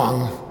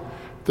long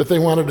that they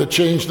wanted to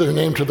change their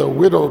name to the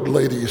Widowed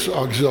Ladies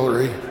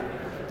Auxiliary.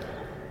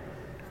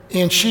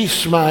 And she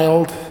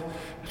smiled.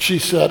 She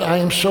said, I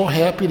am so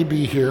happy to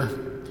be here.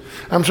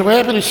 I'm so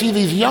happy to see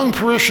these young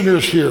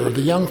parishioners here,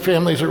 the young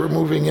families that were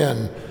moving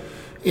in,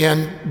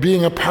 and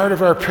being a part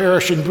of our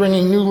parish and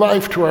bringing new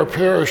life to our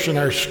parish and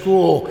our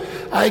school.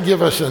 I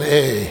give us an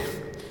A.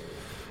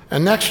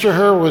 And next to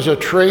her was a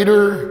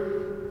trader,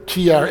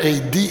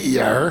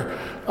 Trader,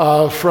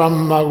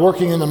 from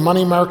working in the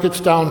money markets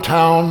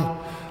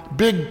downtown.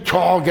 Big,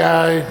 tall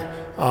guy.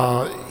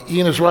 He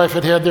and his wife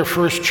had their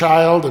first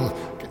child,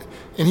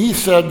 and he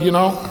said, you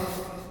know,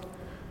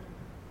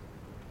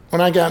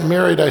 when I got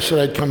married, I said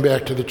I'd come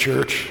back to the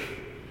church,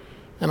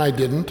 and I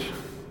didn't.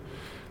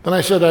 Then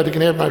I said I'd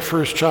have my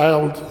first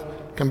child,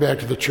 come back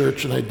to the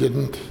church, and I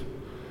didn't.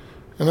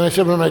 And then I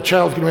said when my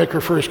child's going to make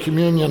her first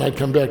communion, I'd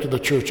come back to the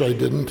church, I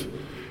didn't.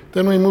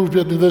 Then we moved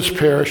into this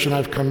parish, and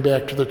I've come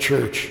back to the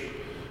church.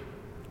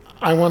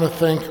 I want to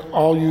thank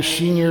all you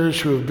seniors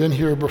who have been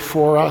here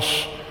before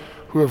us,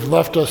 who have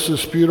left us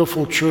this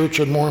beautiful church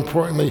and, more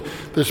importantly,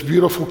 this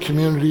beautiful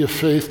community of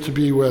faith to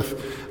be with.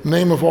 In the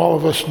name of all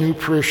of us new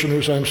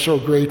parishioners, I'm so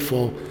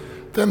grateful.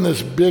 Then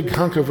this big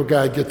hunk of a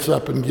guy gets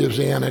up and gives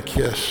Ann a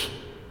kiss.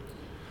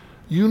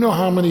 You know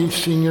how many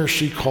seniors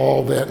she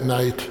called that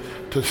night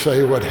to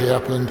say what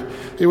happened.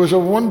 It was a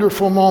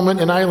wonderful moment,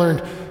 and I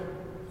learned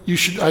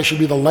I should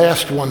be the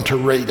last one to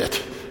rate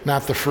it,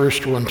 not the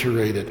first one to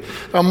rate it.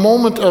 A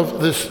moment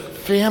of this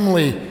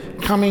family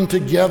coming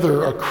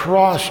together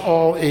across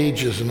all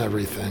ages and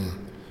everything.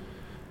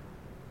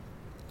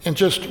 And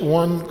just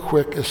one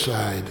quick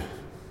aside,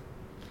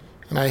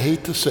 and I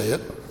hate to say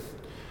it,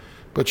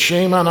 but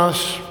shame on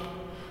us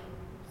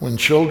when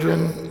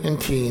children and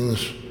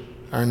teens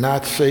are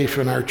not safe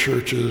in our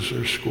churches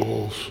or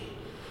schools.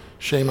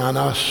 Shame on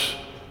us.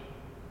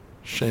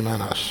 Shame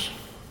on us.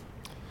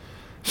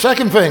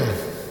 Second thing,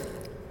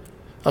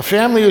 a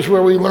family is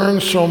where we learn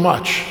so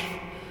much.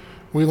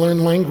 We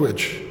learn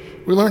language.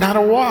 We learn how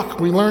to walk.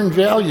 We learn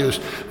values.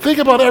 Think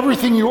about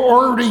everything you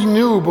already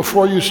knew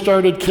before you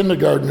started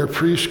kindergarten or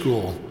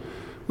preschool.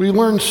 We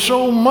learned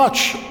so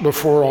much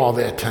before all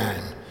that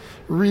time.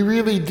 We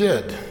really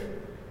did.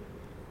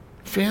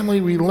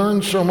 Family, we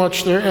learned so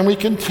much there, and we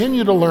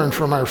continue to learn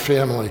from our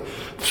family.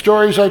 The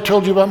stories I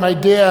told you about my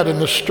dad in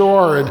the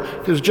store and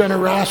his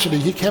generosity,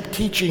 he kept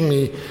teaching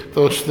me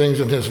those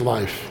things in his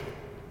life.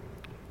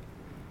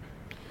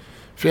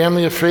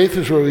 Family of faith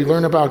is where we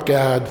learn about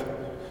God.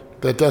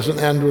 That doesn't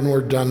end when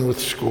we're done with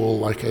school,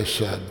 like I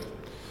said.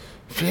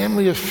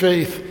 Family of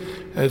faith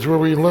is where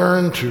we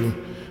learn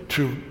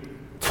to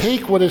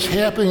take what is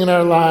happening in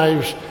our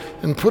lives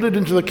and put it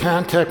into the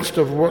context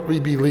of what we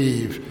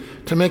believe,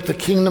 to make the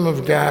kingdom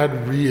of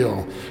God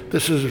real.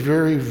 This is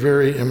very,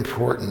 very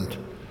important.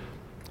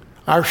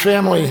 Our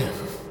family,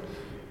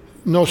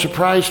 no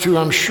surprise to,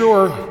 I'm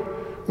sure,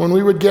 when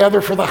we would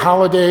gather for the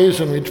holidays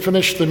and we'd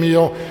finish the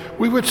meal,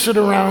 we would sit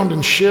around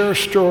and share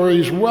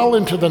stories well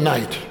into the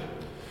night.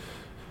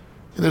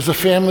 And as the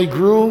family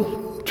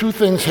grew, two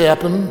things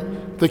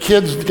happened. The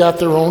kids got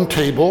their own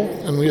table,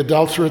 and we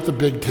adults were at the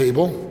big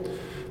table.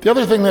 The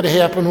other thing that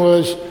happened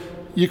was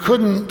you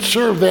couldn't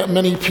serve that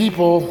many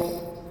people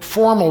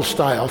formal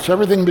style, so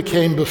everything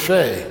became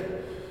buffet.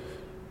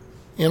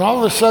 And all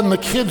of a sudden, the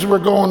kids were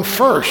going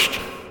first.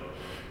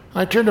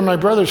 I turned to my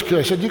brothers,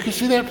 I said, you can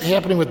see that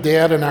happening with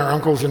Dad and our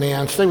uncles and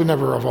aunts. They would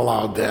never have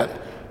allowed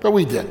that, but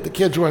we did. The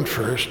kids went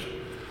first.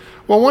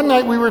 Well, one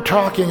night we were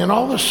talking, and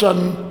all of a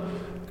sudden,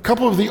 a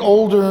couple of the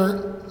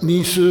older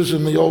nieces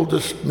and the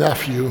oldest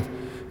nephew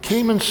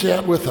came and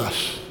sat with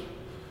us.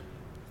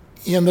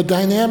 And the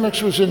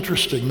dynamics was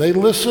interesting. They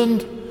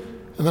listened,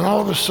 and then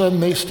all of a sudden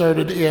they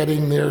started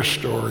adding their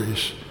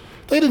stories.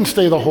 They didn't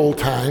stay the whole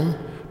time,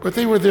 but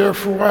they were there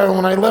for a while.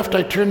 When I left,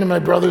 I turned to my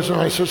brothers and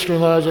my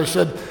sister-in-laws. I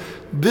said,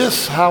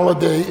 this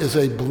holiday is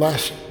a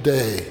blessed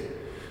day.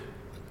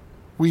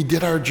 We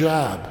did our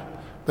job.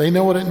 They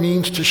know what it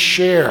means to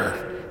share,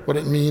 what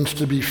it means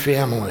to be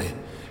family.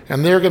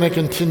 And they're going to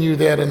continue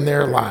that in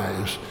their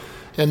lives.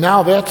 And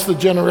now that's the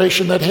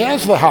generation that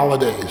has the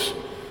holidays.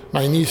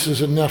 My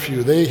nieces and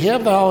nephew, they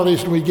have the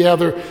holidays, and we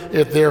gather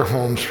at their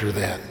homes for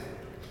that.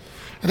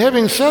 And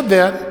having said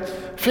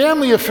that,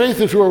 family of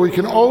faith is where we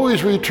can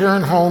always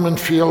return home and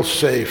feel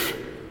safe.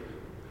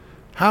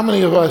 How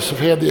many of us have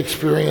had the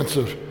experience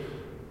of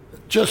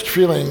just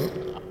feeling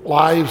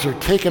lives are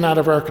taken out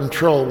of our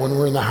control when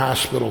we're in the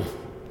hospital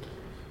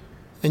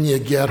and you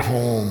get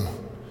home?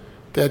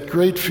 That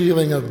great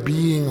feeling of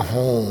being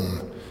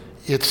home.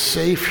 It's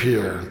safe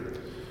here.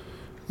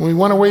 When we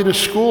went away to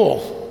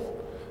school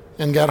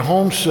and got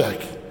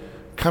homesick,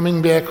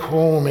 coming back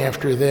home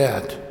after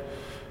that.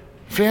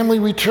 Family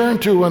we turn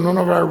to when one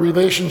of our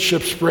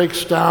relationships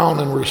breaks down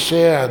and we're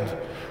sad,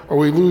 or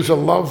we lose a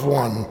loved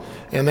one,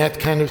 and that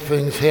kind of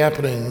thing's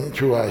happening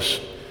to us.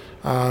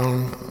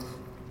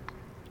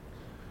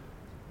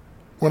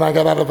 When I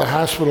got out of the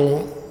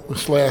hospital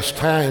this last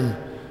time,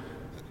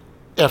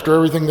 after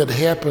everything that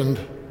happened,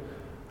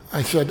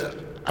 I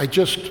said, I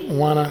just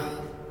want to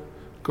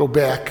go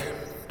back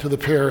to the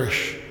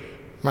parish,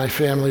 my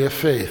family of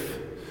faith.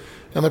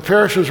 And the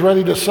parish was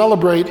ready to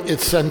celebrate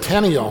its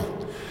centennial.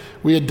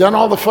 We had done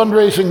all the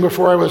fundraising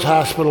before I was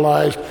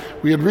hospitalized.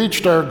 We had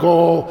reached our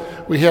goal.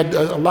 We had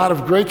a lot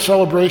of great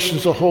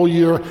celebrations the whole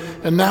year.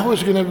 And that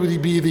was going to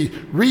be the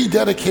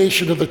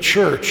rededication of the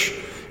church.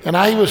 And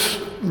I was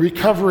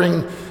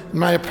recovering in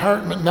my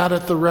apartment, not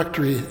at the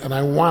rectory, and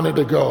I wanted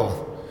to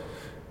go.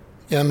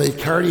 And the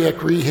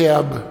cardiac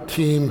rehab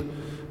team,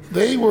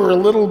 they were a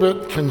little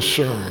bit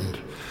concerned.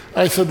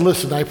 I said,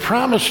 listen, I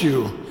promise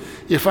you,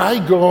 if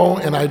I go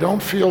and I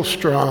don't feel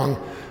strong,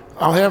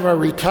 I'll have our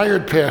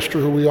retired pastor,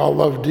 who we all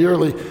love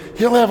dearly,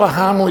 he'll have a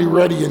homily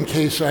ready in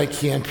case I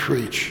can't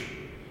preach.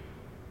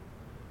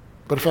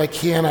 But if I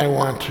can, I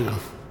want to.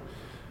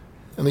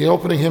 And the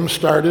opening hymn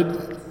started,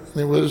 and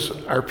it was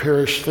our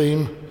parish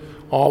theme,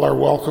 all are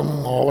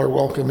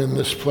welcome in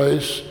this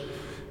place.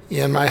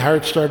 And my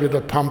heart started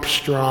to pump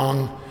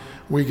strong.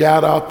 We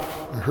got up,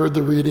 heard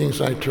the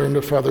readings. I turned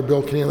to Father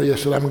Bill Keneally. I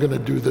said, I'm going to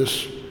do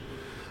this.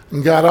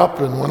 and got up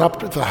and went up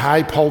to the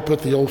high pulpit,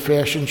 the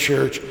old-fashioned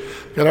church,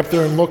 got up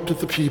there and looked at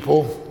the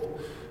people.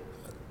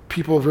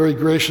 People very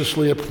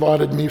graciously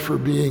applauded me for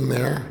being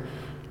there,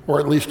 or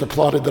at least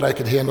applauded that I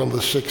could handle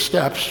the 6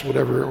 steps,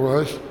 whatever it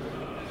was.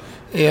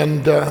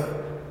 And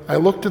I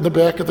looked in the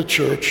back of the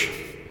church.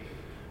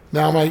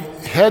 Now, my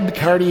head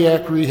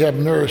cardiac rehab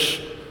nurse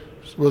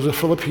was a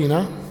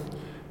Filipina.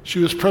 She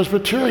was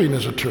Presbyterian,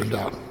 as it turned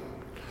out.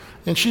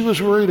 And she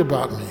was worried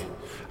about me.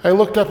 I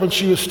looked up and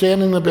she was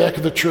standing in the back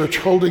of the church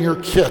holding her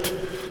kit,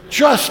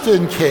 just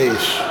in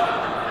case.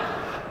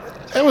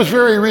 It was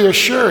very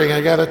reassuring,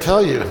 I got to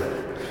tell you.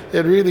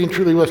 It really and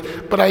truly was.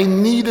 But I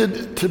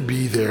needed to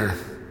be there.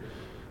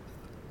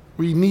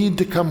 We need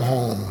to come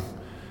home.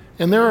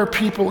 And there are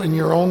people in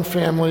your own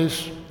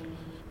families,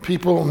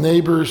 people,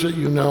 neighbors that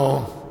you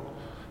know,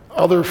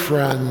 other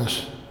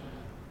friends,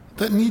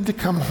 that need to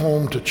come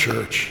home to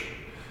church.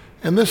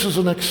 And this is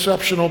an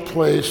exceptional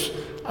place.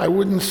 I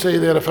wouldn't say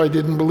that if I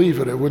didn't believe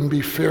it. It wouldn't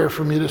be fair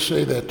for me to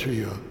say that to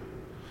you.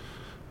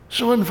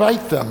 So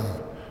invite them,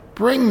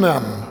 bring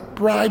them,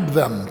 bribe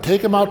them,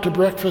 take them out to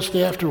breakfast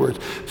afterwards.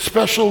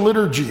 Special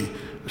liturgy,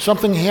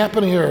 something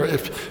happening here.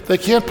 If they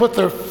can't put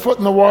their foot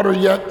in the water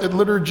yet at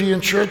liturgy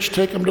in church,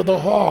 take them to the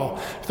hall.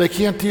 If they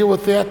can't deal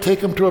with that, take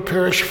them to a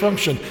parish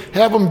function.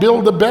 Have them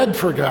build a bed,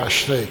 for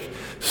gosh sake.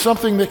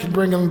 Something that can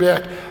bring them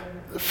back.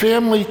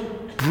 Family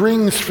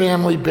brings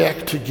family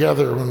back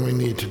together when we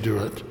need to do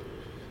it.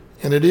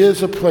 And it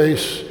is a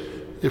place,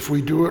 if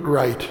we do it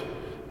right,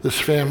 this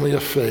family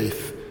of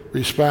faith,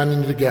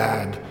 responding to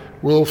God,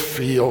 will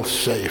feel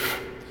safe.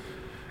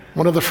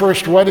 One of the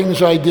first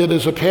weddings I did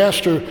as a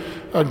pastor,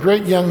 a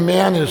great young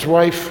man, his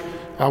wife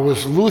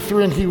was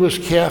Lutheran, he was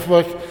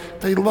Catholic.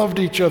 They loved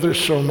each other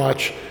so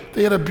much.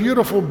 They had a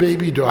beautiful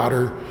baby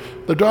daughter.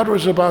 The daughter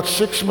was about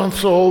 6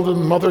 months old,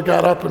 and the mother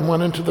got up and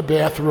went into the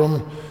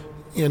bathroom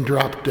and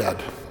dropped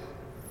dead.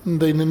 And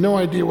they had no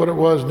idea what it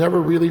was,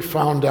 never really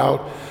found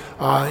out.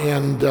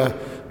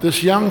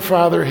 This young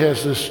father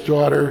has this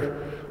daughter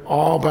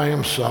all by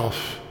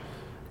himself,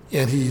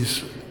 and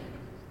he's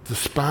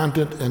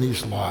despondent and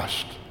he's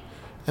lost,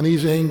 and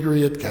he's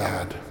angry at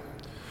God.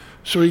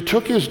 So he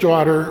took his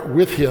daughter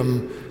with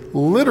him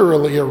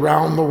literally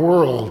around the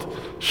world,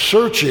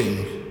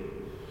 searching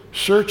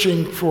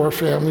for a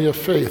family of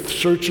faith,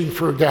 searching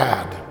for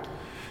God.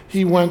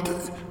 He went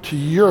to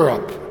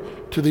Europe,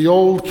 to the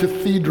old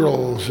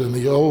cathedrals and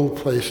the old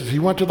places. He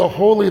went to the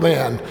Holy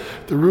Land,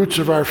 the roots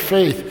of our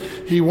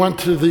faith. He went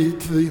to the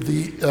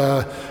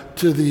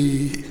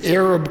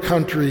Arab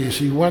countries.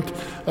 He went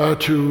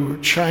to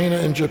China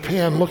and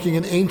Japan, looking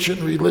at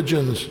ancient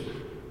religions.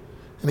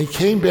 And he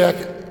came back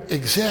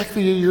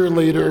exactly a year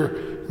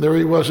later. There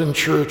he was in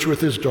church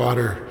with his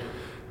daughter.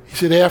 He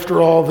said,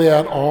 after all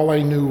that, all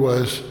I knew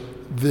was,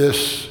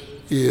 this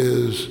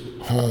is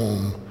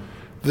home.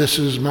 This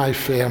is my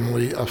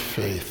family of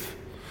faith.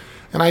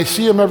 And I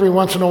see him every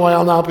once in a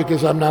while now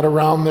because I'm not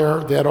around there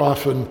that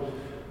often.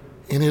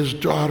 And his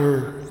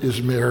daughter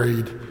is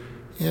married,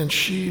 and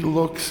she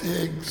looks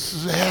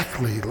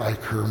exactly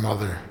like her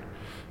mother.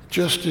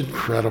 Just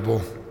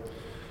incredible.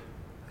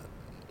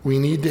 We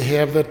need to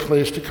have that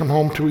place to come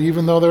home to,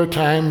 even though there are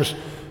times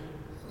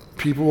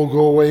people will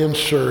go away and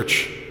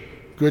search.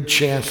 Good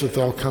chance that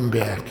they'll come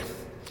back.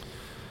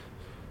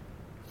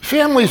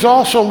 Families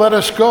also let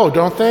us go,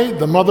 don't they?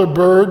 The mother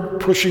bird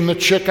pushing the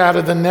chick out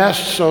of the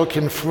nest so it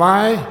can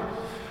fly.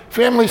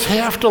 Families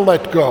have to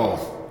let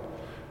go.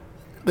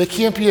 They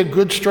can't be a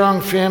good,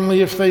 strong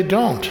family if they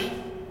don't.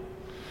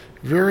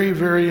 Very,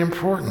 very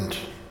important.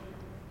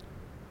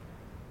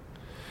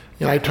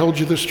 And I told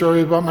you the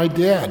story about my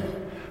dad,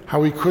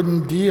 how he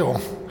couldn't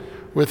deal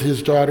with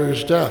his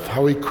daughter's death,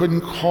 how he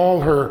couldn't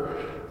call her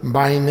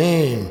by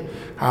name,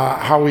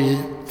 how he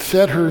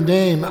said her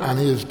name on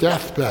his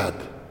deathbed.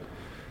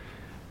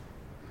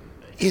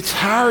 It's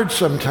hard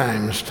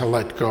sometimes to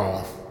let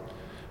go,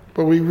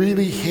 but we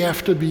really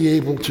have to be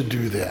able to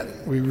do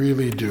that. We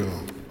really do.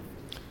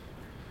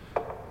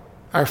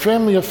 Our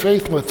family of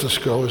faith lets us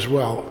go as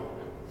well.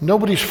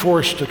 Nobody's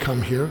forced to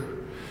come here.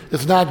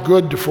 It's not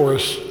good to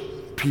force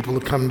people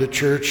to come to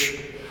church.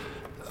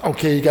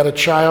 Okay, you got a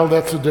child,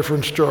 that's a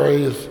different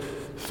story. As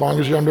long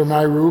as you're under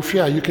my roof,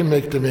 yeah, you can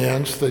make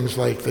demands, things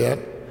like that.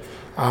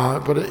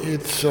 But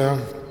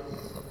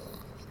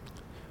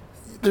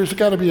there's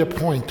got to be a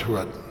point to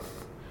it.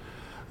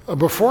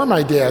 Before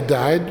my dad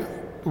died,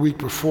 a week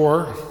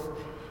before,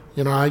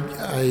 I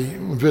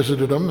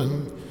visited him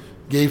and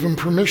gave him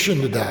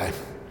permission to die.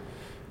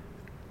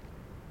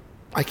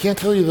 I can't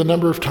tell you the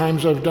number of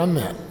times I've done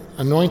that,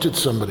 anointed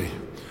somebody.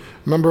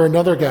 Remember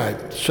another guy,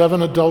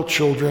 7 adult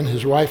children,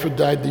 his wife had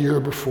died the year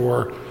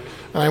before,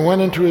 and I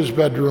went into his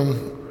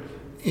bedroom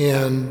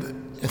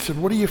and said,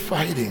 "What are you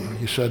fighting?"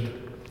 He said,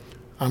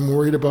 "I'm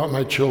worried about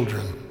my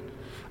children."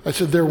 I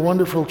said, "They're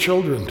wonderful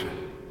children.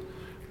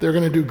 They're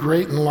going to do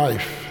great in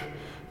life.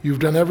 You've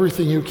done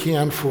everything you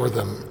can for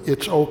them.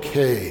 It's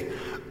okay.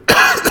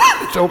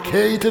 It's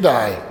okay to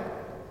die."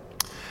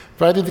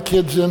 Invited the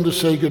kids in to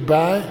say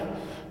goodbye.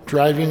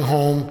 Driving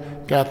home,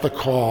 got the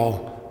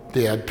call,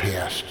 Dad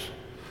passed.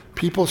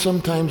 People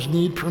sometimes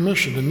need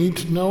permission and need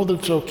to know that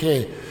it's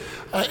okay.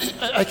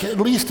 At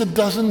least a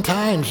dozen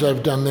times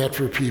I've done that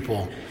for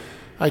people.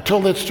 I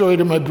told that story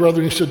to my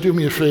brother, and he said, do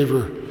me a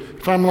favor.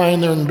 If I'm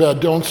lying there in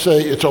bed, don't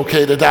say it's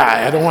okay to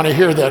die. I don't want to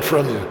hear that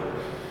from you.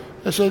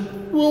 I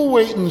said, we'll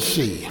wait and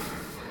see.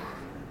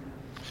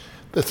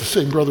 That's the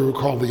same brother who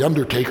called the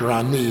undertaker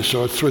on me,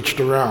 so it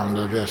switched around,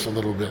 I guess, a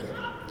little bit.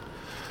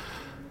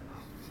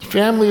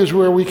 Family is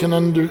where we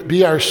can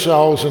be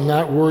ourselves and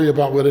not worry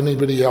about what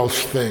anybody else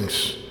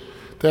thinks.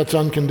 That's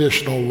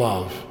unconditional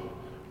love.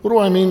 What do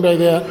I mean by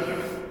that?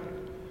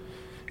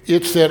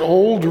 It's that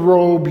old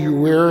robe you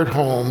wear at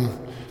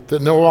home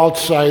that no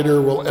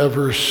outsider will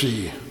ever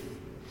see.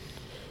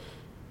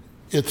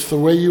 It's the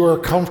way you are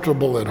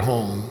comfortable at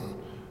home,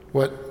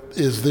 what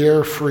is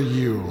there for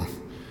you.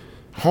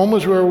 Home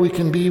is where we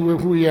can be who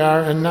we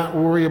are and not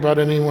worry about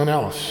anyone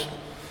else.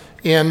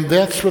 And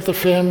that's what the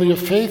family of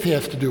faith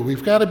has to do.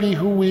 We've got to be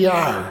who we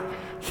are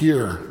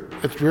here.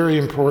 It's very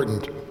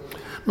important.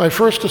 My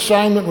first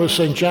assignment was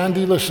St. John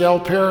de La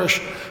Salle Parish,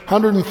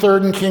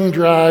 103rd and King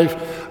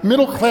Drive,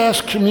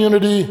 middle-class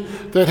community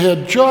that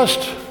had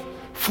just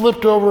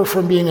flipped over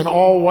from being an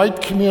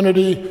all-white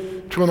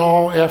community to an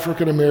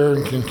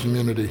all-African-American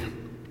community.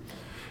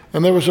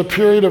 And there was a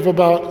period of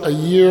about a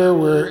year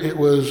where it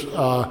was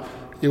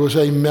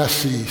a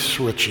messy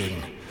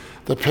switching.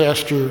 The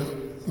pastor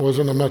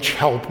wasn't of much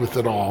help with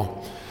it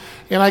all.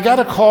 And I got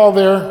a call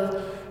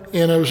there,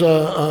 and it was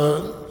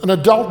an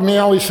adult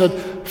male. He said,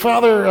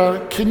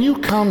 Father, can you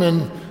come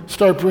and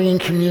start bringing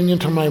communion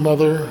to my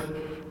mother,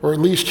 or at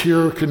least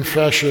hear her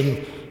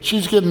confession?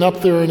 She's getting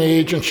up there in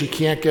age and she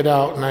can't get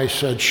out. And I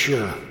said,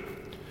 sure.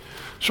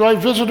 So I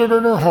visited her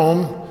in her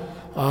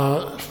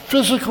home,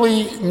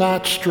 physically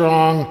not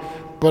strong,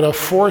 but a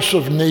force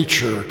of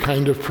nature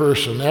kind of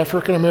person,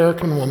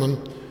 African-American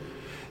woman.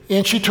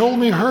 And she told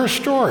me her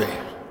story.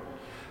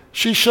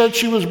 She said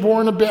she was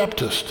born a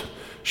Baptist.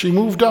 She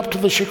moved up to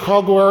the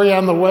Chicago area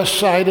on the west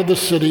side of the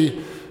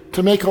city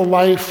to make a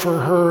life for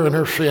her and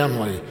her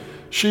family.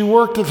 She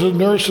worked as a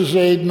nurse's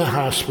aide in the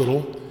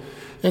hospital,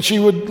 and she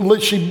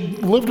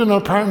lived in an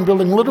apartment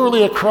building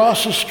literally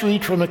across the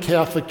street from a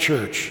Catholic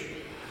church.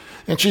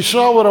 And she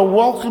saw what a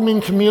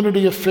welcoming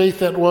community of faith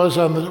that was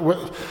on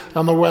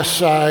the west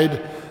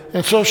side,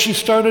 and so she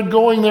started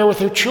going there with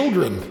her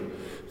children,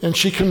 and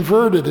she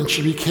converted and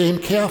she became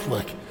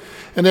Catholic.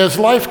 And as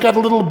life got a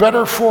little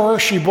better for her,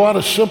 she bought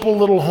a simple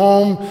little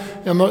home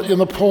in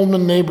the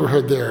Pullman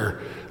neighborhood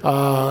there,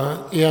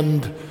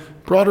 and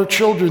brought her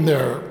children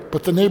there.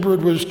 But the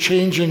neighborhood was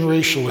changing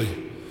racially,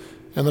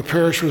 and the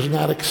parish was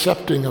not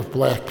accepting of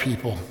black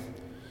people.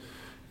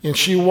 And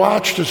she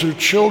watched as her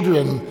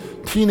children,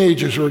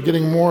 teenagers, were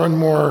getting more and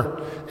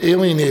more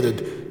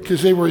alienated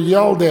because they were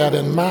yelled at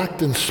and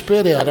mocked and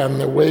spit at on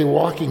their way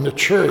walking to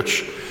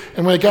church.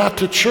 And when they got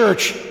to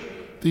church,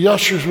 the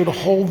ushers would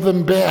hold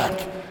them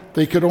back.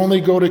 They could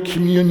only go to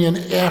communion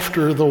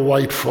after the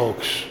white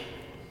folks.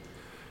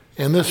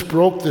 And this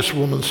broke this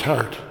woman's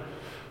heart.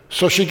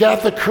 So she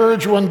got the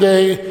courage one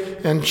day,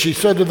 and she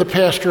said to the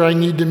pastor, I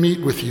need to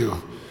meet with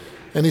you.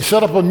 And he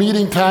set up a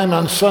meeting time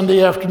on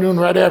Sunday afternoon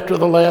right after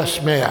the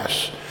last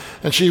Mass.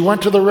 And she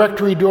went to the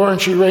rectory door,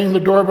 and she rang the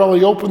doorbell.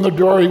 He opened the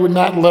door. He would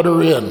not let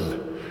her in.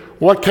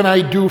 What can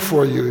I do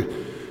for you?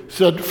 He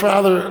said,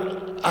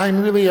 Father,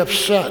 I'm really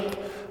upset.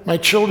 My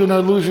children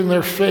are losing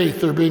their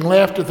faith. They're being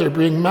laughed at. They're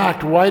being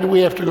mocked. Why do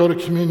we have to go to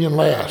communion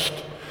last?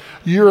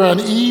 You're an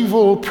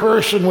evil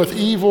person with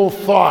evil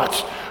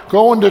thoughts.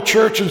 Go into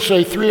church and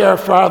say 3 Our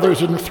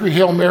Fathers and 3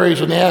 Hail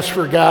Marys and ask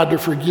for God to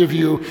forgive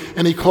you.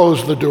 And he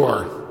closed the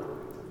door.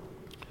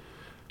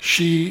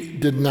 She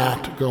did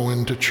not go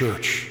into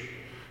church.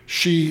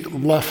 She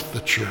left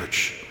the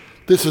church.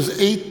 This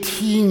is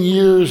 18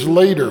 years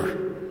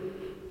later.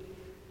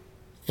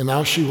 And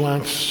now she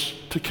wants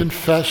to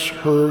confess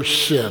her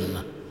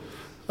sin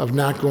of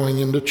not going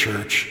into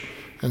church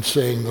and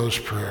saying those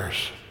prayers.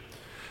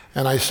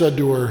 And I said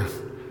to her,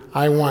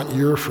 I want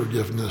your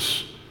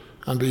forgiveness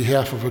on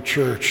behalf of a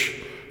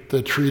church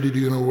that treated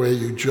you in a way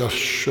you just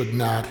should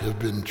not have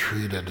been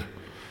treated.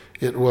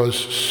 It was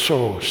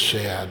so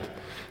sad.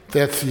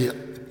 That's the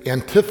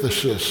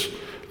antithesis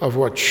of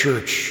what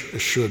church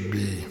should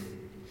be.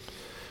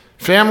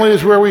 Family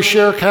is where we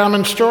share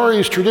common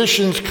stories,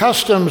 traditions,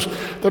 customs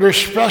that are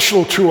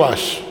special to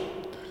us.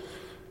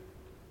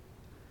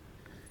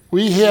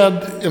 We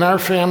had in our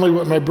family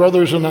what my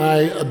brothers and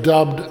I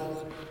dubbed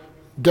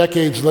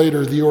decades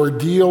later the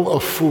ordeal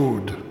of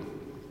food.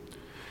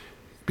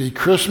 Be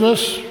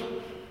Christmas,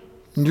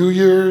 New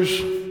Year's,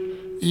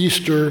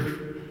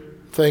 Easter,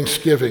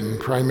 Thanksgiving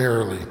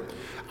primarily.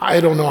 I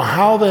don't know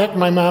how the heck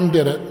my mom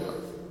did it.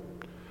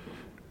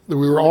 We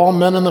were all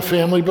men in the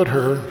family but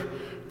her.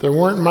 There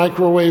weren't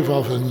microwave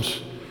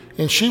ovens.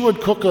 And she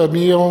would cook a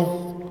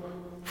meal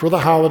for the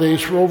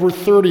holidays for over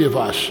 30 of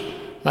us.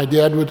 My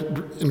dad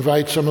would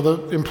invite some of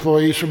the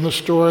employees from the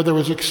store. There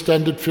was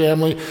extended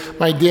family.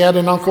 My dad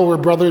and uncle were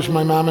brothers.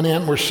 My mom and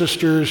aunt were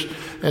sisters.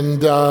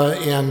 And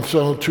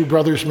so 2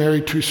 brothers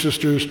married 2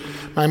 sisters.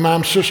 My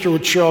mom's sister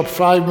would show up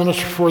 5 minutes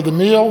before the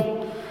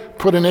meal,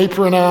 put an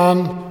apron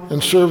on,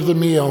 and serve the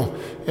meal.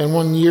 And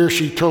one year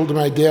she told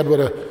my dad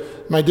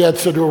my dad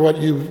said to her, "What,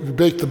 you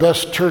baked the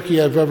best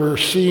turkey I've ever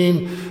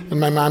seen." And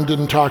my mom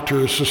didn't talk to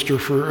her sister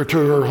to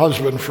her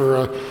husband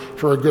for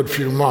a good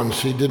few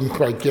months. He didn't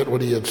quite get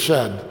what he had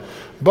said.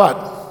 But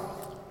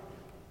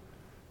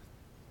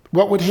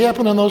what would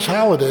happen on those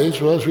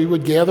holidays was we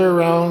would gather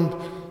around,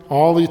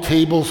 all the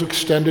tables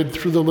extended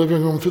through the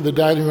living room, through the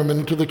dining room,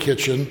 and into the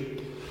kitchen.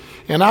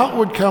 And out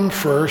would come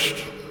first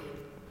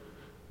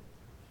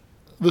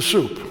the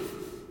soup,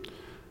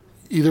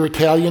 either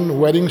Italian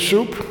wedding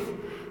soup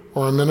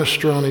or a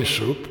minestrone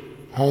soup,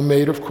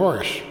 homemade, of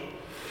course.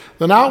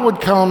 Then out would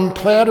come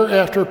platter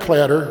after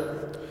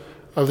platter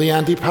of the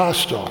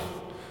antipasto.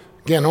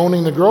 Again,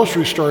 owning the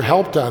grocery store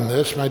helped on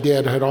this. My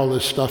dad had all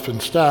this stuff in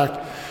stock.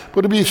 But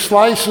it'd be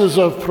slices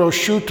of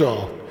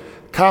prosciutto,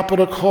 capo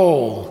di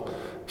col,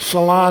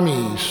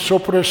 salamis,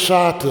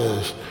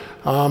 soprassatas,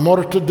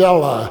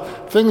 mortadella,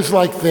 things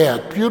like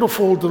that.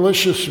 Beautiful,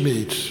 delicious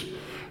meats.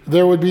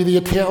 There would be the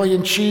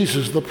Italian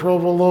cheeses, the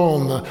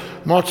provolone, the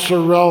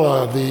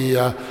mozzarella,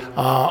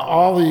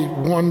 all the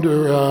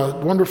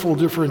wonderful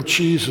different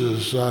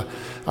cheeses,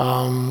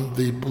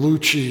 the blue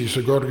cheese,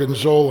 the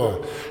gorgonzola.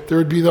 There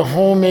would be the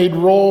homemade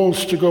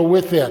rolls to go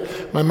with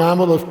that. My mom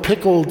would have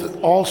pickled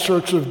all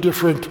sorts of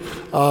different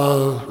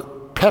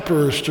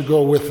peppers to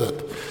go with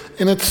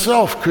it. In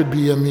itself could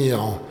be a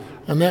meal,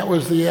 and that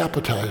was the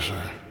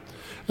appetizer.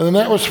 And then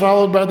that was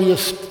followed by the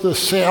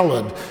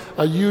salad,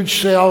 a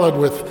huge salad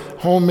with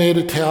homemade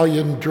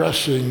Italian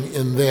dressing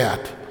in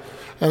that.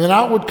 And then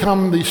out would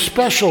come the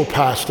special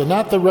pasta,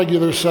 not the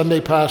regular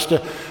Sunday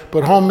pasta,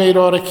 but homemade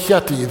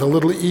orecchietti, the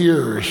little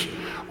ears,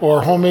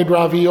 or homemade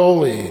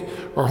ravioli,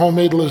 or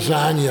homemade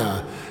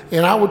lasagna.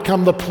 And out would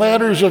come the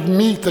platters of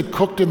meat that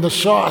cooked in the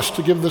sauce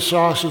to give the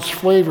sauce its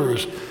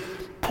flavors.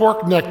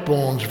 Pork neck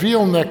bones,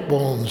 veal neck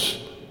bones,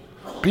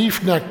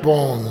 beef neck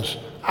bones,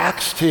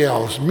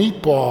 oxtails,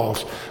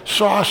 meatballs,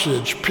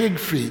 sausage, pig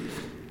feet,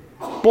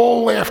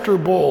 bowl after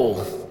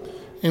bowl,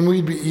 and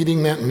we'd be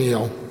eating that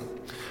meal.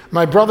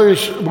 My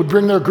brothers would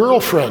bring their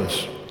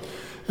girlfriends,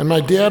 and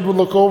my dad would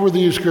look over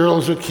these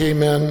girls that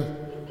came in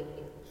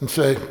and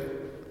say,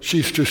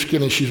 "She's too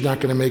skinny, she's not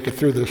going to make it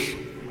through this."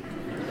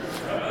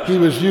 He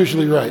was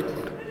usually right.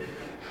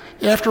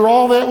 After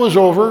all that was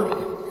over,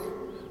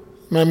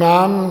 my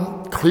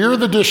mom cleared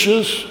the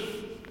dishes,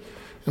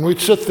 and we'd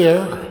sit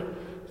there,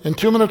 and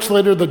 2 minutes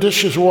later the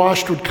dishes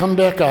washed would come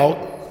back out,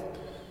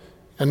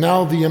 and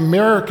now the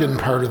American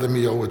part of the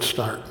meal would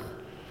start.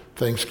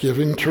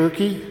 Thanksgiving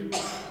turkey,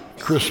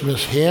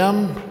 Christmas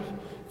ham,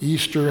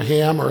 Easter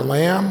ham or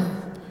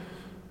lamb,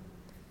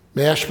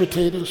 mashed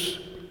potatoes,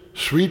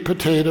 sweet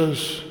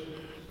potatoes,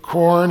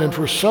 corn, and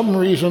for some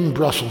reason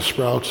Brussels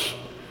sprouts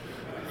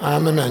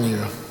on the menu.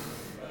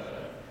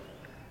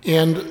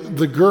 And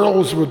the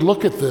girls would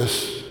look at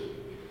this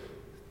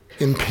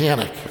in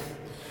panic.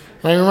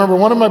 And I remember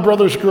one of my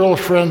brother's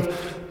girlfriends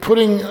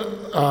putting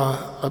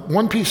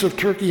one piece of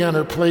turkey on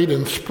her plate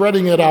and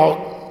spreading it out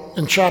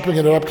and chopping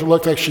it up to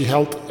look like she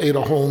ate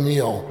a whole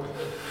meal.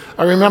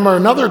 I remember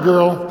another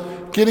girl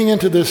getting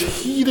into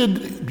this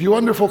heated,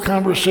 wonderful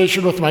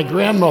conversation with my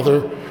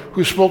grandmother,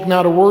 who spoke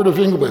not a word of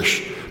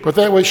English, but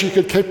that way she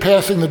could keep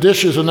passing the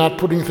dishes and not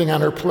putting anything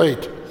on her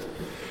plate.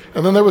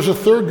 And then there was a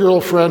third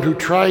girlfriend who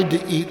tried to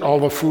eat all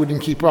the food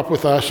and keep up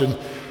with us, and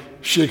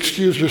she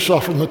excused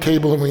herself from the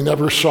table, and we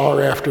never saw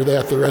her after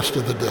that the rest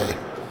of the day.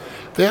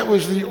 That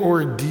was the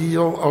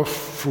ordeal of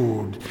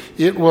food.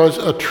 It was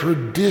a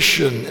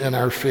tradition in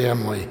our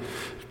family,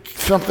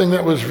 something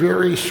that was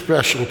very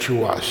special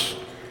to us.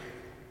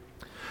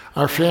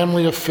 Our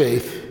family of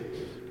faith,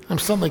 I'm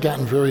suddenly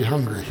gotten very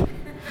hungry.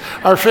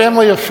 Our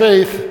family of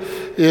faith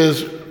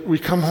is, we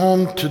come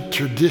home to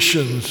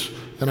traditions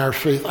in our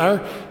faith.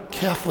 Our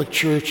Catholic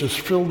Church is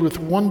filled with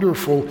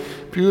wonderful,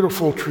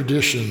 beautiful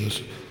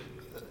traditions.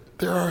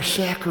 There are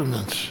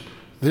sacraments.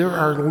 There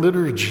are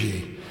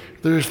liturgy.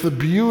 There's the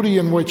beauty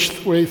in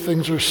which way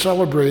things are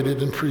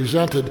celebrated and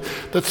presented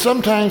that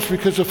sometimes,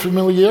 because of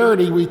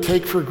familiarity, we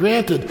take for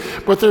granted.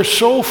 But they're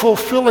so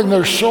fulfilling,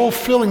 they're so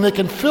filling, they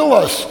can fill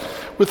us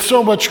with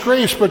so much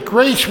grace. But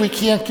grace we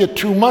can't get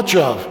too much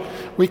of.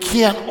 We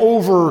can't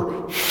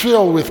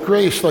overfill with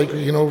grace like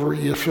we can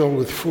overfill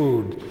with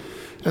food.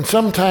 And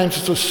sometimes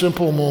it's a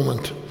simple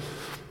moment.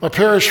 My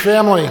parish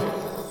family,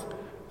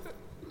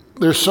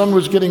 their son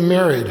was getting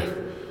married.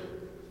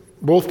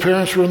 Both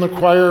parents were in the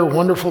choir,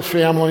 wonderful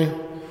family,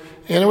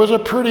 and it was a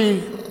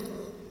pretty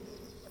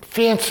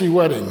fancy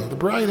wedding. The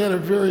bride had a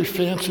very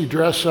fancy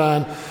dress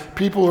on.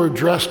 People were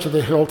dressed to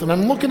the hilt, and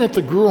I'm looking at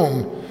the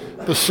groom,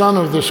 the son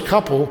of this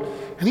couple,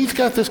 and he's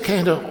got this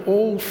kind of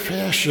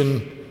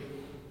old-fashioned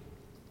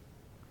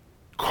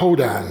coat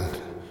on.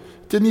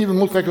 Didn't even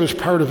look like it was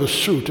part of a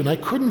suit, and I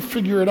couldn't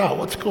figure it out.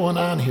 What's going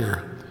on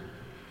here?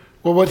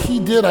 Well, what he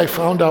did, I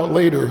found out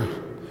later,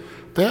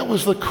 that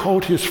was the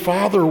coat his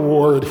father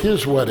wore at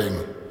his wedding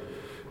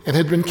and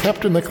had been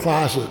kept in the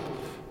closet.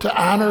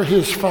 To honor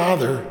his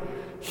father,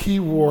 he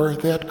wore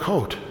that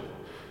coat.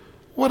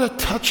 What a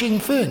touching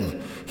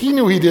thing. He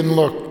knew he didn't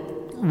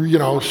look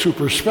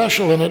super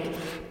special in it,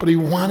 but he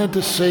wanted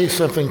to say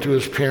something to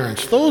his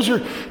parents. Those are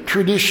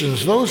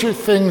traditions. Those are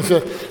things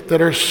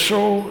that are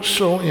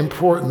so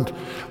important,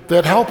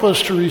 that help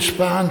us to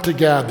respond to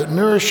God, that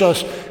nourish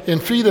us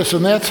and feed us,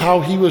 and that's how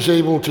he was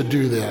able to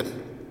do that.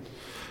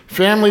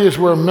 Family is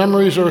where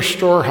memories are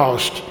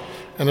storehoused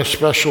in a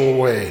special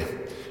way.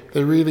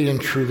 They really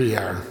and truly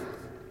are.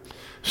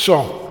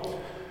 So,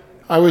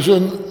 I was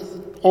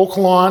in Oak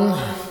Lawn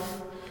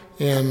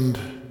and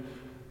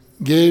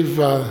gave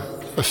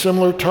a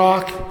similar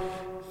talk,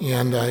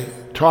 and I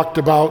talked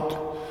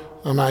about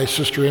my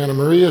sister Anna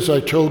Marie, as I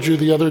told you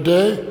the other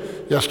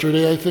day,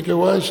 yesterday I think it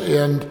was,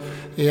 and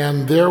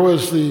there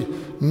was the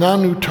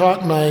nun who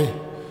taught my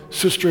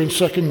sister in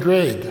second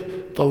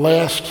grade, the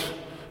last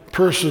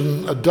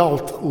person,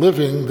 adult,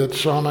 living that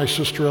saw my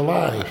sister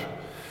alive.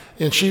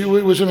 And it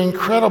was an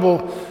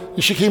incredible,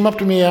 she came up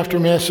to me after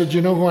Mass and said,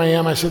 "You know who I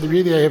am?" I said,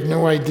 "Really, I have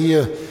no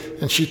idea."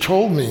 And she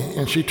told me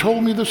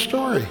the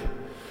story,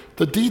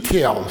 the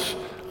details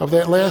of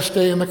that last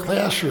day in the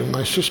classroom.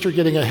 My sister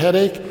getting a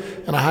headache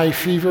and a high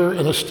fever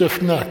and a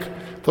stiff neck.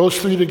 Those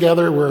three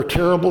together were a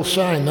terrible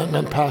sign. That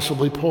meant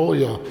possibly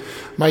polio.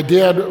 My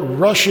dad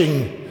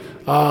rushing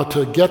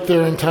to get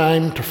there in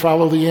time to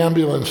follow the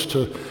ambulance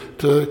to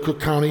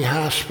Cook County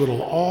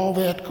Hospital. All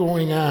that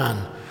going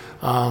on,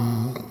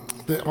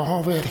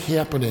 all that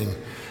happening.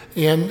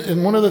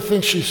 And one of the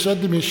things she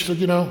said to me, she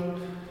said,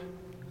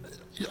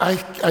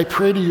 I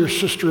pray to your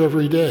sister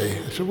every day.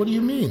 I said, "What do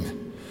you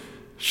mean?"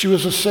 She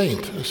was a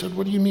saint. I said,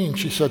 "What do you mean?"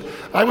 She said,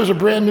 "I was a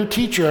brand new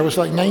teacher. I was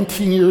like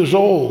 19 years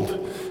old,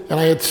 and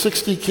I had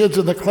 60 kids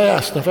in the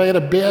class. And if I had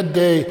a bad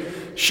day,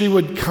 she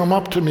would come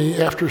up to me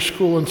after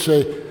school and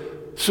say,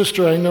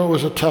 'Sister, I know it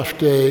was a tough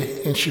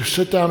day,' and she'd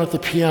sit down at the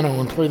piano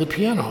and play the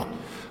piano."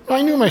 Well,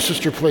 I knew my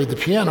sister played the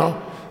piano.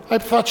 I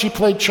thought she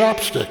played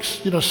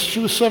chopsticks. She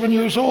was 7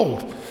 years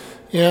old.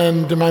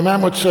 And my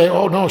mom would say,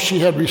 "Oh, no, she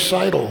had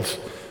recitals."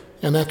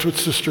 And that's what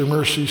Sister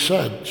Mercy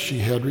said. She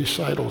had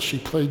recitals. She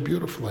played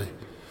beautifully.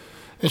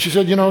 And she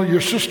said,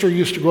 "Your sister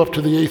used to go up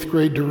to the 8th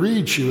grade to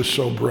read. She was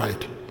so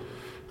bright."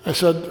 I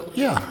said,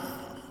 "Yeah,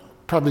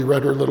 probably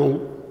read her little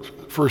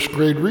first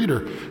grade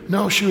reader."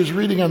 No, she was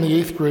reading on the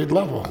 8th grade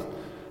level.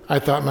 I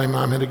thought my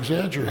mom had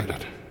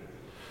exaggerated.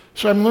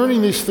 So I'm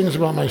learning these things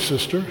about my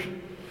sister.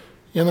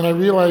 And then I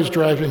realized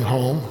driving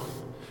home,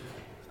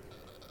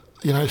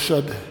 I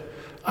said,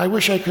 I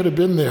wish I could have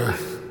been there.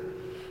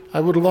 I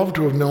would love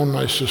to have known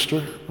my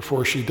sister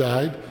before she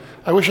died.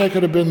 I wish I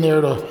could have been there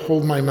to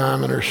hold my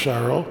mom in her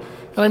sorrow.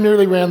 And I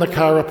nearly ran the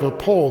car up a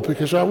pole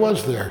because I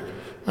was there.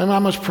 My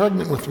mom was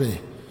pregnant with me.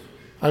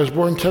 I was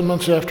born 10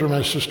 months after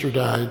my sister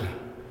died.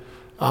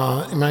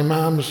 And my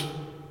mom's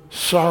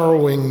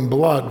sorrowing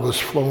blood was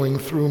flowing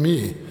through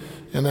me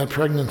in that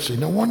pregnancy.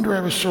 No wonder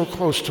I was so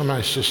close to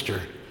my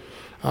sister.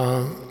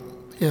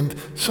 And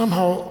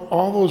somehow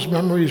all those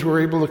memories were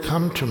able to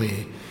come to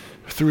me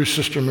through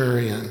Sister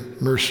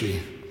Mercy.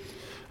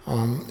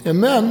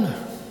 And then,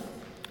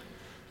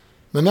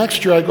 the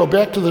next year I go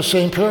back to the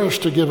same parish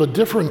to give a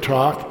different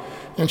talk,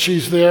 and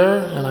she's there,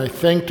 and I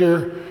thanked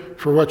her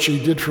for what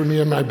she did for me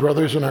and my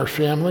brothers and our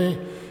family,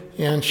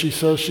 and she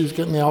says she's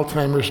getting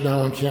Alzheimer's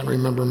now and can't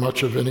remember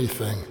much of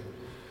anything.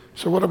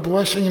 So what a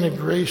blessing and a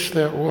grace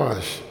that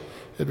was.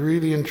 It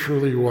really and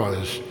truly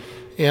was.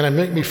 And it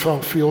made me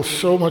feel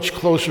so much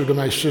closer to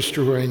my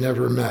sister who I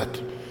never met.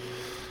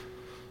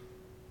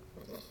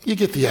 You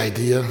get the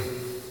idea.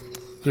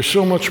 There's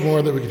so much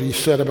more that could be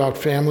said about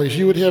families.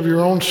 You would have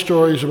your own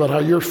stories about how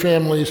your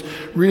families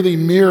really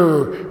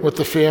mirror what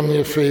the family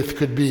of faith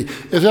could be.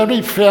 Is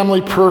every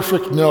family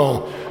perfect?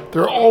 No.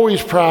 There are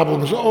always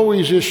problems,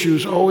 always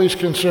issues, always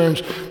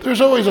concerns. There's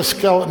always a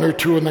skeleton or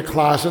two in the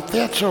closet.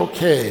 That's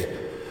okay.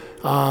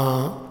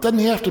 Doesn't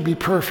have to be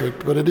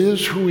perfect, but it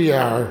is who we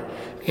are,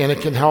 and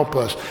it can help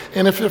us.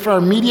 And if our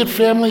immediate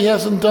family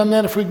hasn't done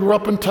that, if we grew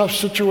up in tough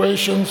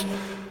situations,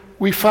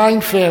 we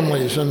find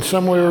families in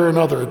some way or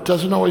another. It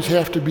doesn't always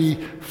have to be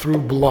through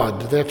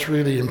blood. That's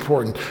really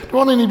important. Don't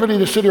want anybody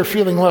to sit here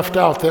feeling left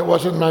out. That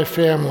wasn't my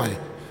family.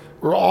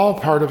 We're all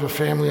part of a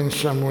family in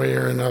some way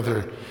or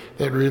another.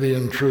 That really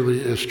and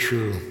truly is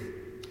true.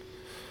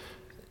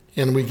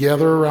 And we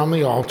gather around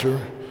the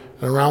altar,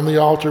 and around the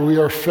altar we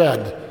are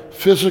fed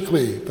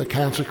physically, the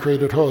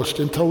consecrated host,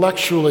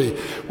 intellectually,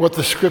 what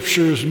the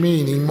scriptures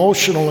mean,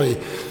 emotionally,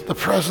 the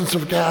presence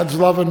of God's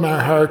love in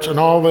our hearts, and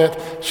all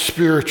that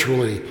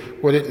spiritually,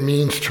 what it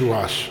means to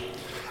us.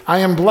 I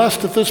am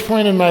blessed at this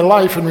point in my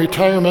life in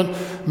retirement.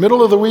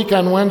 Middle of the week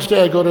on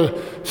Wednesday, I go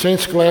to St.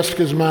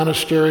 Scholastica's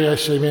Monastery. I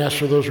say Mass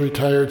for those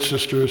retired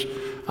sisters.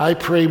 I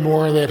pray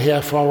more in that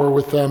half hour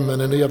with them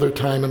than any other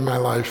time in my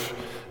life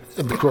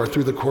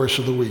through the course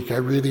of the week. I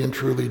really and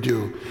truly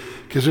do.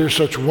 Because they're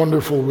such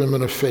wonderful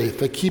women of faith.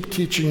 They keep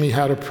teaching me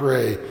how to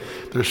pray.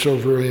 They're so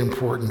very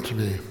important to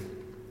me.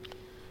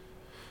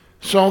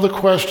 So the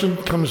question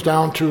comes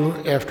down to,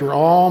 after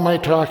all my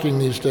talking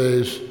these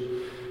days,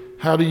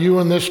 how do you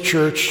in this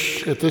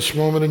church, at this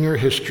moment in your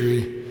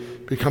history,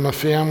 become a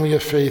family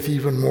of faith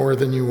even more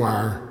than you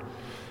are?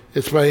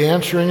 It's by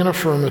answering an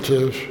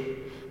affirmative,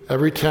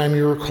 every time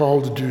you are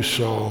called to do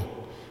so,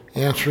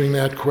 answering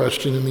that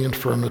question in the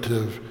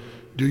affirmative,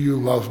 do you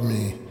love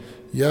me?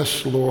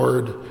 Yes,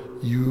 Lord,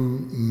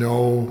 you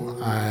know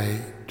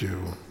I do.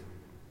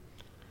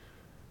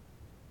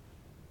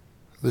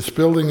 This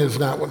building is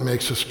not what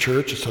makes us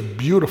church. It's a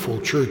beautiful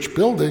church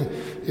building.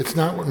 It's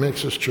not what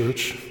makes us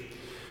church.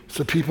 It's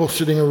the people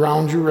sitting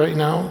around you right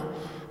now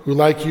who,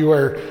 like you,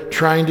 are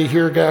trying to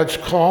hear God's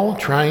call,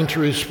 trying to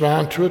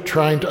respond to it,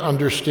 trying to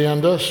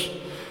understand us.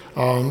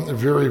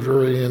 Very,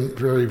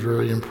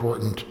 very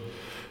important.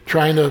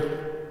 Trying to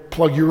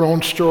plug your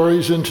own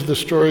stories into the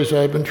stories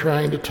I've been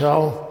trying to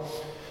tell.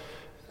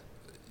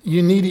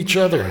 You need each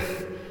other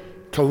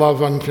to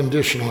love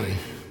unconditionally.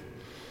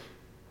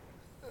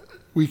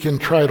 We can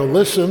try to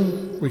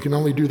listen. We can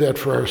only do that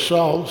for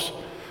ourselves.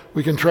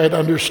 We can try to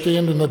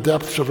understand in the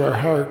depths of our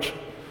heart.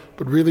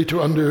 But really to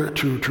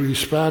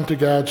respond to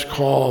God's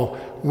call,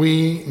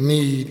 we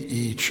need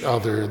each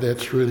other.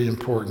 That's really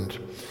important.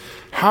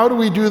 How do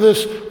we do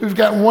this? We've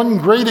got one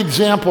great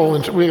example,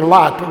 and we have a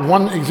lot, but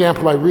one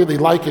example I really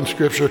like in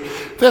Scripture.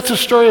 That's the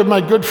story of my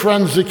good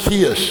friend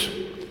Zacchaeus.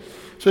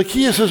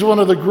 Zacchaeus is one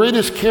of the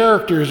greatest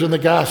characters in the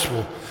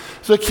gospel.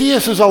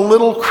 Zacchaeus is a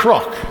little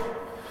crook.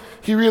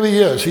 He really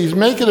is. He's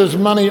making his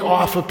money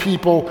off of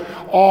people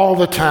all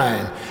the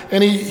time.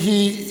 And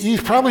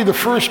he's probably the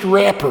first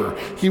rapper.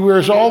 He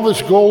wears all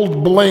this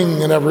gold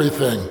bling and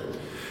everything.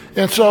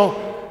 And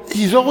so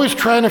he's always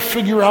trying to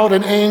figure out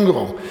an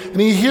angle.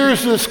 And he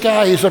hears this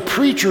guy. He's a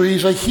preacher.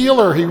 He's a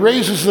healer. He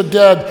raises the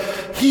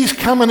dead. He's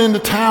coming into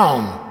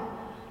town.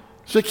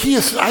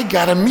 Zacchaeus, I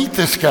got to meet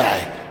this guy.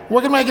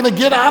 What am I going to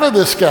get out of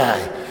this guy?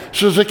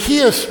 So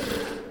Zacchaeus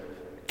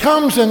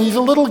comes, and he's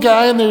a little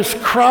guy, and there's a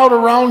crowd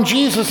around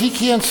Jesus. He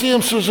can't see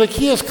him, so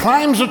Zacchaeus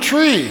climbs a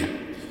tree.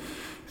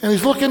 And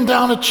he's looking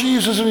down at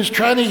Jesus, and he's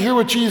trying to hear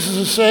what Jesus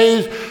is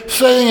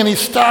saying, and he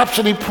stops,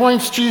 and he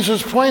points.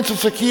 Jesus points at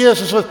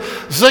Zacchaeus and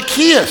says,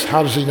 Zacchaeus,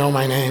 how does he know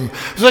my name?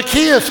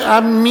 Zacchaeus,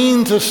 I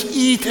mean to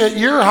eat at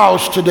your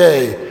house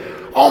today.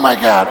 Oh my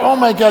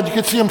God, you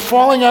could see him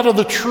falling out of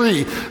the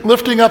tree,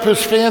 lifting up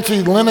his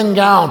fancy linen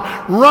gown,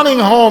 running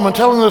home and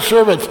telling the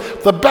servants,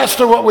 the best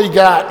of what we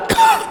got.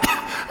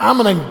 I'm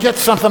going to get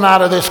something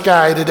out of this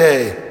guy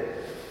today.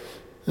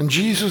 And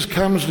Jesus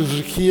comes to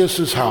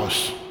Zacchaeus'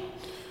 house.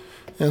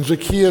 And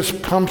Zacchaeus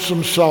pumps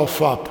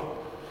himself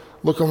up,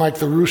 looking like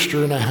the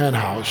rooster in a hen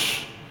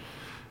house.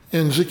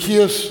 And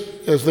Zacchaeus,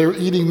 as they're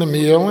eating the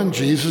meal and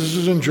Jesus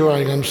is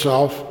enjoying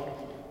himself,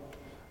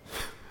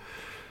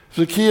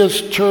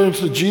 Zacchaeus turns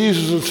to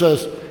Jesus and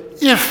says,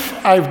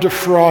 if I've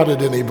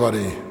defrauded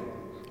anybody,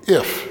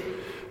 if.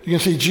 You can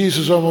see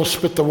Jesus almost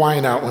spit the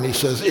wine out when he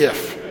says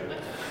if.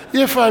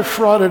 If I've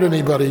frauded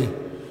anybody,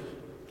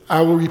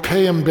 I will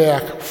repay him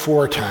back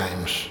 4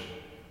 times.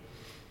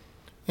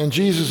 And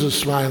Jesus is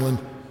smiling,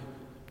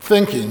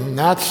 thinking,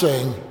 not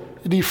saying,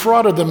 he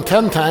defrauded them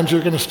 10 times, they're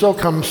going to still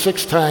come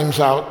 6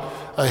 times out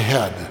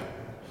ahead.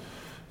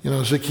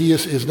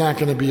 Zacchaeus is not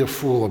going to be a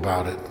fool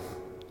about it.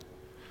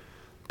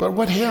 But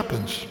what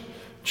happens?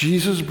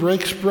 Jesus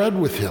breaks bread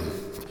with him.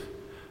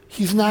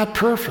 He's not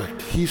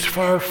perfect. He's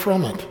far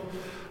from it.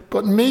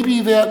 But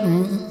maybe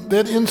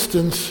that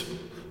instance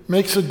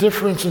makes a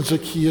difference in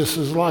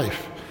Zacchaeus'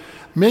 life.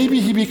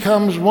 Maybe he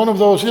becomes one of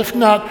those, if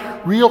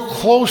not real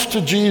close to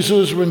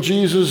Jesus when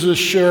Jesus is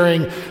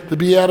sharing the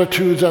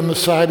Beatitudes on the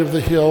side of the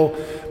hill,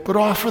 but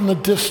off in the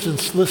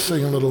distance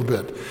listening a little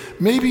bit.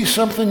 Maybe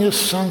something has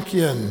sunk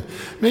in.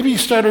 Maybe he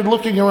started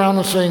looking around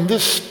and saying,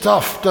 this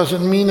stuff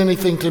doesn't mean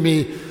anything to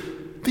me.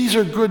 These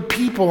are good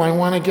people. I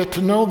want to get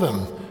to know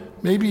them.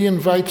 Maybe he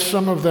invites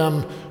some of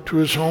them to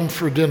his home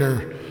for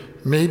dinner.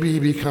 Maybe he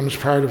becomes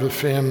part of a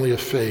family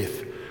of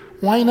faith.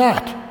 Why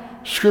not?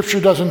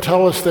 Scripture doesn't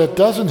tell us that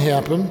doesn't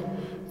happen.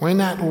 Why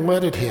not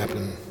let it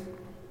happen?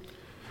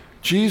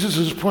 Jesus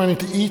is pointing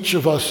to each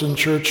of us in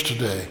church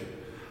today.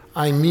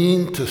 I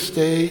mean to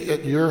stay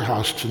at your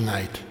house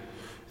tonight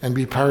and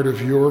be part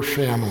of your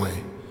family.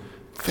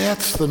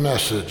 That's the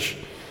message.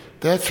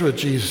 That's what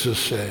Jesus is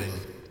saying.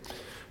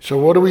 So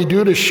what do we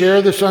do to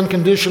share this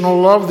unconditional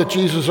love that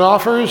Jesus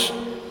offers?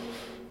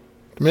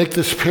 To make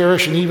this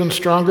parish an even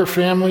stronger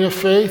family of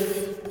faith?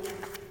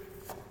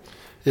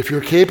 If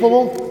you're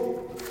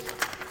capable,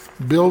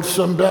 build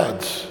some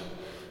beds.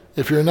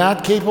 If you're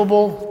not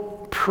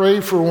capable,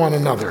 pray for one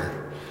another.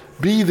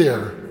 Be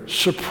there,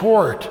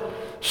 support,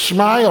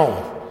 smile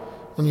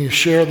when you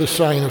share the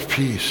sign of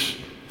peace.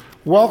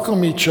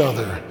 Welcome each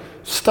other.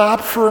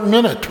 Stop for a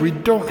minute. We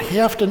don't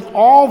have to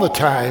all the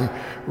time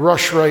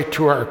rush right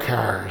to our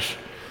cars.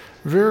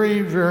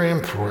 Very, very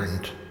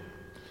important.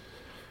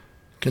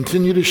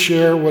 Continue to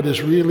share what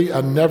is really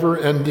a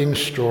never-ending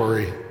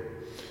story.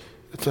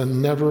 It's a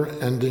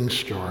never-ending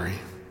story.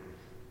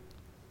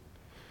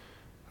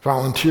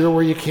 Volunteer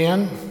where you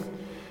can.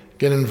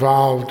 Get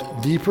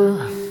involved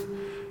deeper.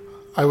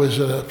 I was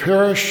in a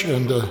parish,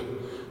 and a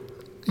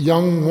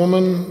young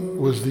woman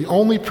was the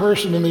only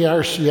person in the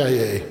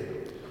RCIA.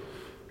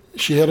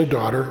 She had a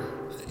daughter,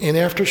 and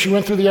after she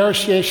went through the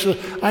RCIA, she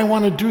said, I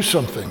want to do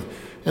something.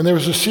 And there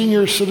was a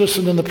senior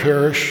citizen in the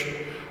parish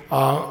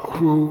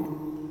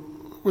who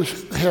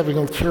was having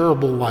a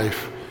terrible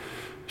life.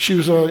 She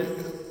was a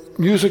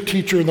music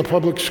teacher in the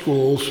public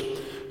schools.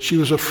 She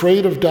was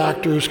afraid of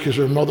doctors because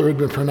her mother had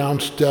been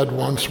pronounced dead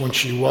once when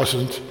she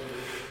wasn't.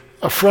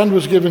 A friend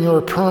was giving her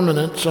a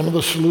permanent. Some of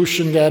the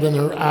solution got in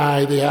her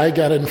eye. The eye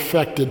got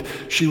infected.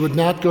 She would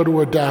not go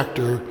to a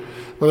doctor.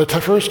 But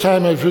the first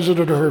time I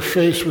visited her, her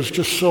face was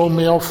just so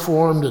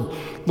malformed and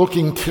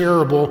looking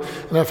terrible.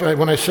 And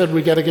when I said,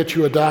 we got to get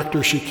you a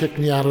doctor, she kicked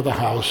me out of the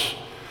house.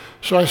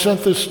 So I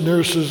sent this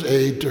nurse's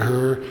aide to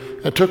her.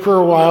 It took her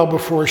a while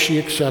before she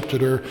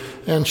accepted her,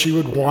 and she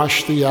would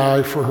wash the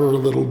eye for her a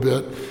little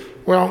bit.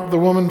 Well, the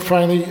woman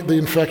finally, the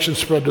infection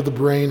spread to the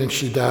brain, and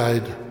she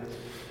died.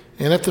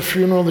 And at the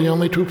funeral, the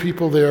only two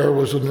people there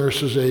was a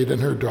nurse's aide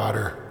and her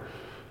daughter.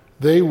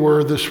 They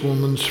were this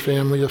woman's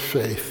family of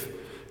faith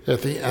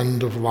at the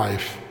end of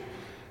life.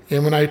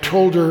 And when I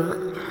told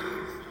her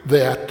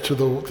that to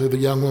the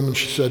young woman,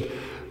 she said,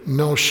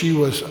 no, she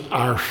was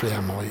our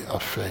family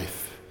of faith.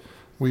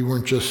 We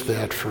weren't just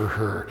that for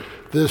her.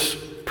 This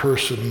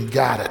person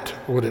got it,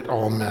 what it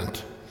all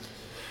meant.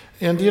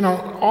 And,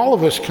 all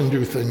of us can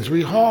do things.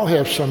 We all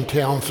have some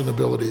talents and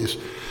abilities.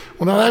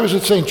 When I was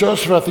at St.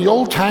 Joseph, the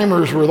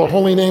old-timers were the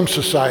Holy Name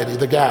Society,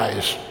 the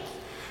guys.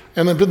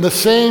 And they've been the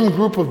same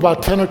group of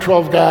about 10 or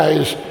 12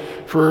 guys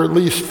for at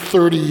least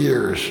 30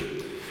 years.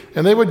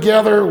 And they would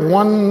gather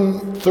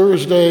one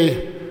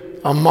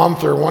Thursday a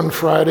month or one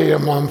Friday a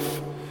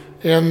month,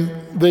 and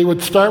they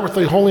would start with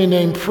the Holy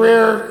Name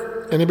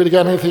prayer. Anybody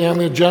got anything on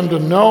the agenda?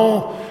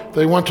 No.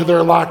 They went to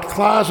their locked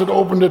closet,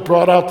 opened it,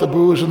 brought out the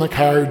booze and the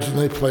cards, and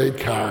they played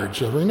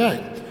cards every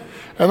night.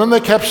 And then they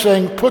kept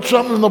saying, put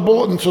something in the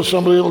bulletin so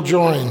somebody will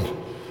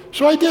join.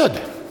 So I did.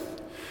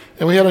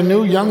 And we had a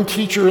new young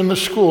teacher in the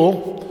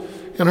school,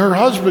 and her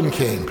husband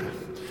came.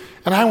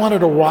 And I wanted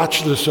to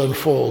watch this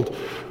unfold.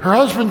 Her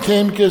husband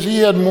came because he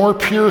had more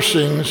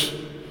piercings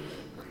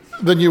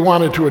than you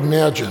wanted to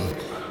imagine.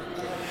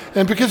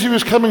 And because he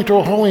was coming to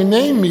a Holy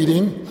Name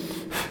meeting,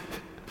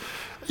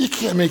 you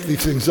can't make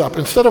these things up.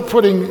 Instead of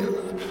putting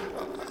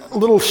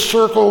little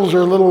circles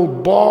or little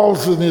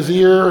balls in his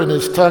ear and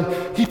his tongue,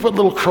 he put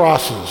little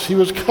crosses. He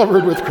was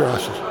covered with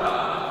crosses.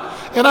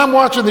 And I'm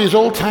watching these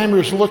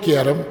old-timers look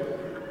at him.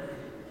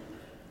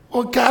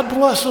 Well, God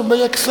bless them,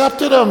 they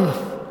accepted him.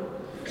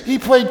 He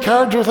played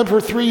cards with them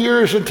for 3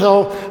 years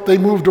until they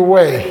moved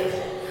away.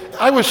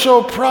 I was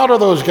so proud of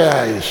those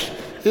guys.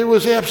 It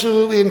was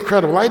absolutely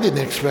incredible. I didn't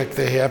expect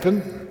that to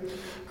happen.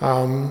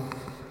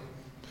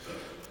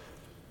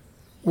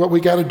 What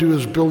we got to do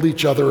is build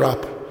each other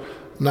up,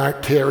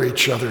 not tear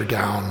each other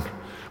down.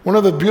 One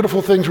of the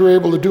beautiful things we were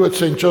able to do at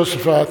St.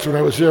 Joseph's when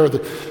I was there,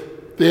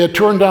 they had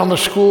torn down the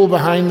school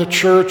behind the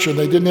church, and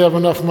they didn't have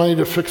enough money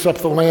to fix up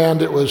the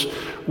land. It was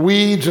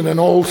weeds and an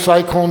old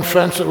cyclone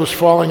fence that was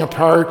falling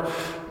apart,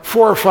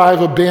 4 or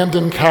 5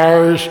 abandoned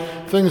cars,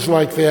 things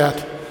like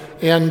that.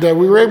 And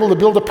we were able to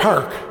build a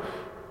park.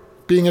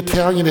 Being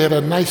Italian, it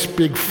had a nice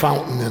big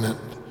fountain in it.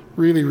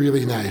 Really,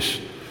 really nice.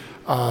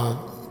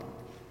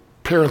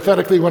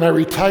 Parenthetically, when I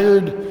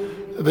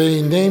retired,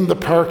 they named the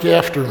park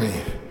after me,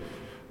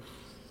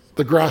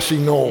 the Grassy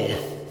Knoll.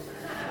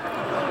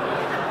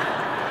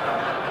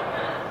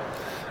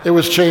 It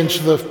was changed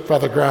to the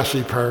Father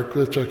Grassi Park.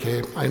 It's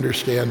okay, I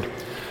understand.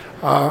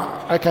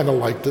 I kind of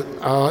liked it.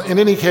 In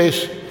any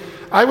case,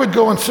 I would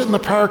go and sit in the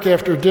park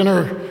after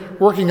dinner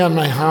working on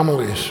my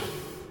homilies.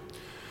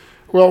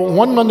 Well,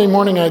 one Monday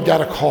morning I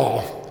got a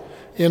call.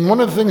 And one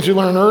of the things you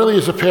learn early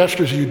as a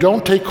pastor is you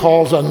don't take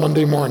calls on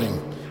Monday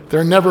morning.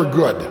 They're never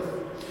good.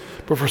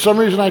 But for some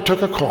reason I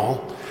took a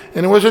call,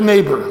 and it was a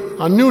neighbor,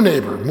 a new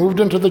neighbor, moved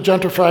into the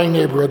gentrifying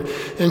neighborhood,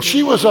 and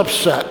she was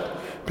upset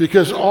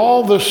because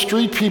all the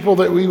street people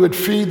that we would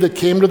feed that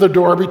came to the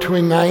door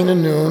between 9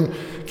 and noon,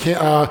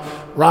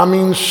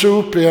 ramen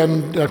soup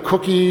and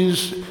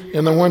cookies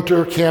in the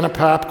winter, can of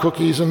pop,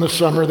 cookies in the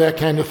summer, that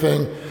kind of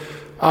thing,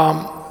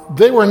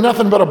 they were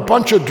nothing but a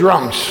bunch of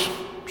drunks,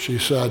 she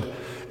said,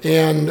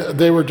 and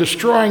they were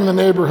destroying the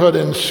neighborhood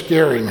and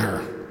scaring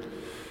her.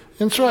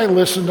 And so I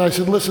listened. I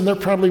said, listen, they're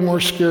probably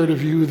more scared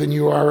of you than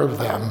you are of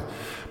them.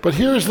 But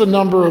here's the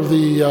number of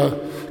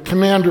the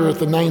commander at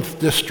the 9th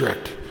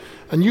District.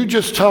 And you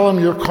just tell him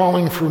you're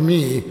calling for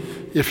me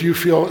if you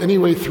feel any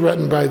way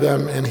threatened by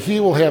them, and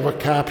he will have a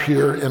cop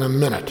here in a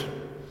minute.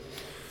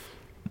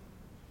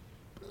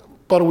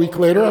 About a week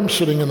later, I'm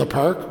sitting in the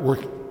park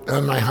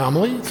on my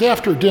homily. It's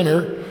after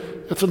dinner.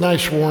 It's a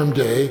nice warm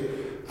day.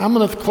 I'm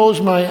going to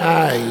close my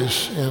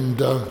eyes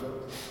and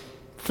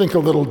think a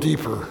little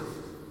deeper.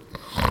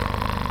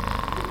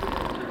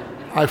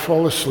 I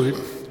fall asleep.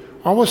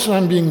 All of a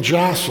sudden, I'm being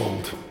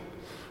jostled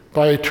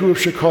by 2 of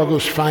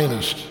Chicago's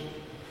finest.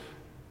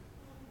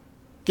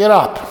 Get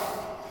up.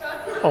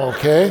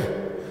 Okay.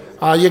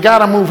 You got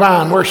to move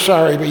on. We're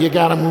sorry, but you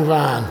got to move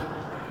on.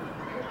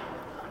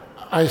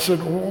 I said,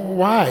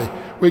 why?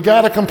 We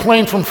got a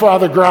complaint from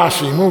Father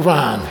Grassi. Move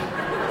on.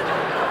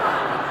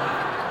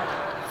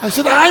 I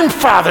said, I'm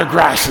Father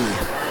Grassi.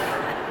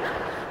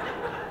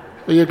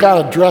 Well, you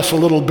got to dress a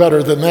little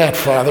better than that,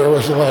 Father,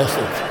 was the last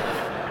thing.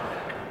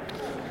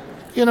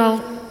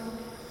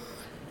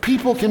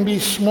 People can be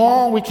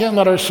small. We can't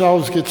let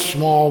ourselves get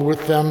small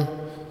with them.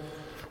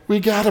 We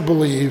got to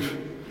believe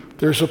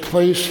there's a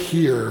place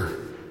here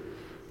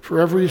for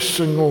every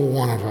single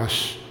one of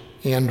us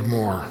and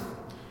more.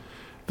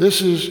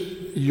 This is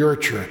your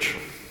church.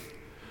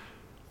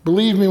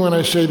 Believe me when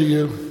I say to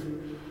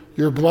you,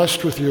 you're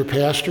blessed with your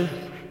pastor,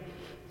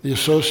 the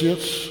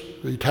associates,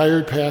 the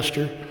retired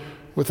pastor,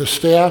 with the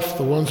staff,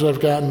 the ones that I've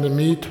gotten to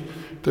meet,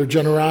 their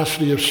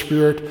generosity of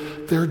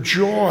spirit, their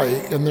joy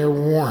and their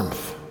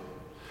warmth.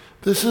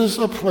 This is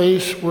a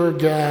place where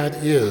God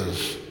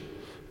is.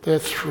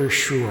 That's for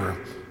sure.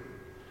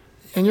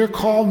 And you're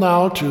called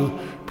now to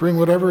bring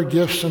whatever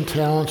gifts and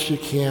talents you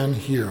can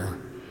here.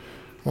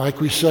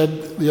 Like we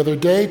said the other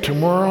day,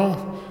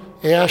 tomorrow,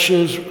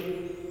 Ashes,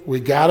 we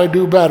got to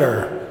do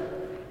better.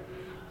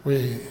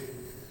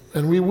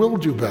 And we will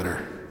do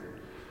better.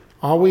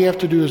 All we have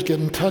to do is get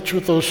in touch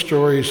with those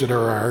stories that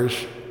are ours,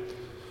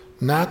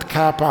 not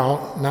cop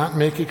out, not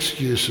make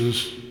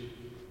excuses.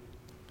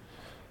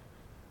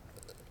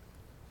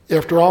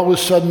 After all was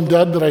said and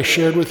done that I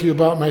shared with you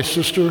about my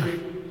sister,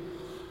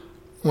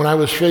 when I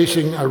was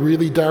facing a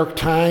really dark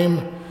time,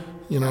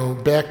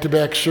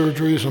 back-to-back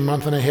surgeries, a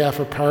month and a half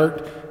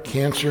apart,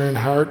 cancer in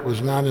heart,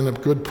 was not in a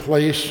good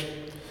place.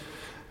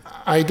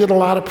 I did a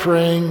lot of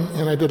praying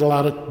and I did a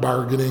lot of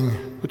bargaining,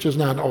 which is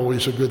not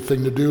always a good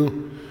thing to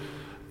do.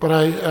 But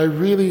I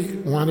really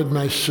wanted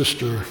my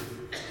sister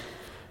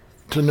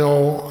to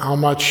know how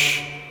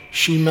much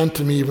she meant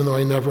to me, even though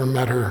I never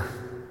met her.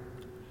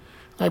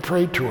 I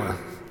prayed to her.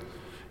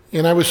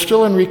 And I was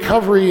still in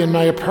recovery in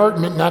my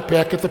apartment, not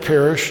back at the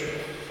parish.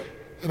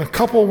 And a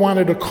couple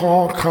wanted to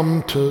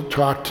come to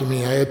talk to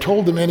me. I had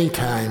told them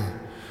anytime.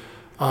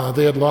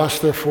 They had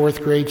lost their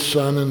 4th grade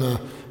son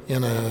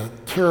in a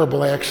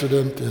terrible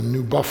accident in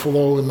New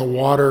Buffalo in the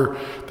water.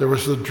 There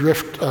was the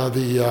drift,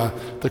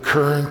 the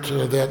current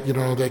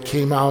that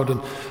came out,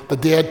 and the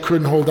dad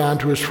couldn't hold on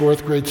to his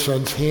 4th grade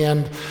son's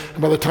hand.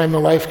 And by the time the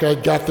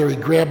lifeguard got there, he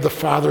grabbed the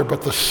father,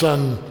 but the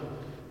son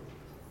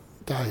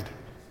died.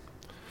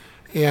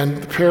 And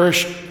the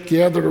parish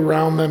gathered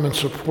around them and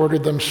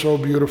supported them so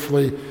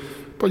beautifully.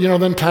 But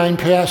then time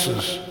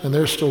passes, and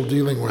they're still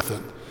dealing with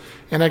it.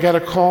 And I got a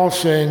call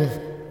saying,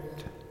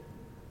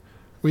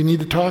 we need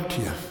to talk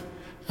to you.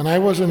 And I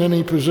wasn't in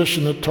any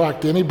position to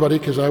talk to anybody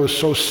because I was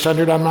so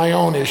centered on my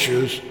own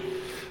issues.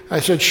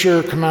 I said,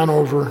 sure, come on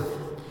over.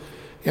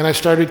 And I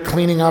started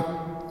cleaning up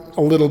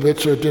a little bit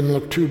so it didn't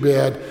look too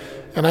bad.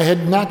 And I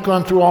had not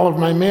gone through all of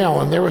my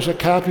mail, and there was a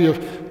copy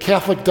of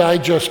Catholic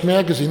Digest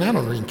magazine. I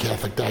don't read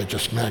Catholic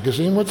Digest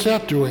magazine. What's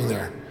that doing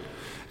there?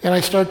 And I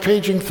start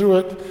paging through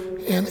it,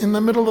 and in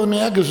the middle of the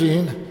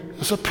magazine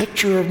is a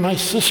picture of my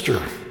sister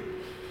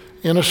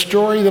and a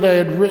story that I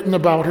had written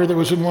about her that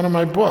was in one of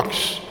my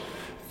books.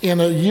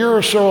 And a year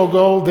or so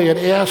ago, they had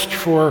asked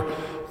for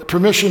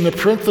permission to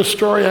print the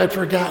story. I'd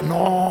forgotten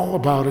all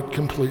about it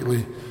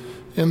completely.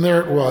 And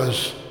there it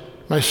was.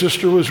 My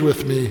sister was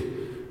with me.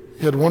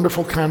 Had a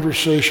wonderful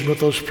conversation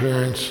with those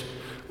parents,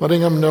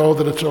 letting them know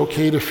that it's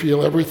okay to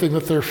feel everything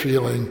that they're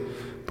feeling,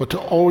 but to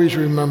always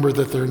remember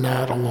that they're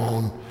not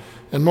alone.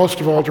 And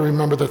most of all, to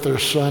remember that their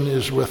son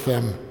is with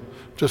them,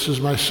 just as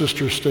my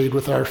sister stayed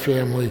with our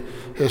family,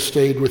 has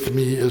stayed with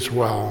me as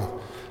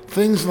well.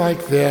 Things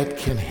like that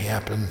can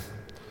happen.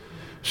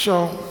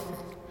 So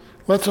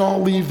let's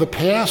all leave the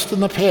past in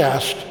the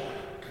past,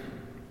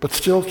 but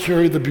still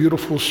carry the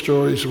beautiful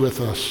stories with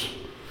us.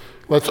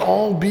 Let's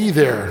all be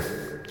there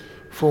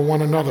for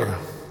one another.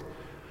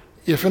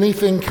 If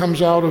anything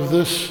comes out of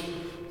this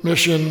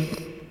mission,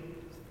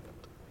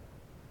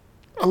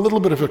 a little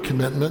bit of a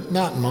commitment,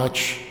 not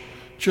much,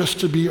 just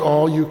to be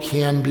all you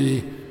can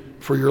be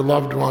for your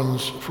loved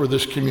ones, for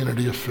this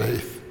community of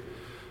faith.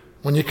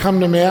 When you come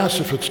to Mass,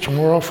 if it's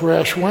tomorrow for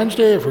Ash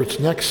Wednesday, if it's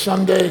next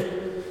Sunday,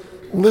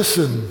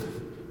 listen,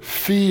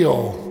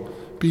 feel,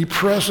 be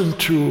present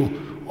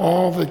to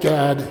all that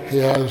God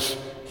has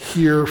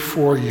here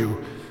for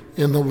you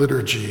in the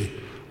liturgy,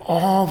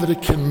 all that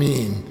it can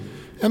mean.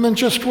 And then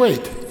just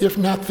wait. If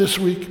not this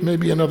week,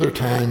 maybe another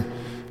time,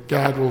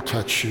 God will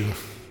touch you.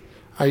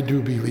 I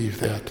do believe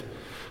that.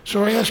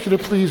 So I ask you to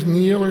please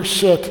kneel or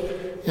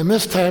sit. And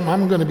this time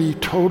I'm going to be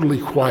totally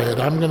quiet.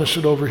 I'm going to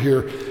sit over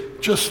here.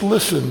 Just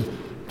listen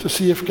to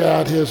see if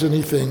God has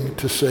anything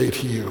to say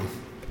to you.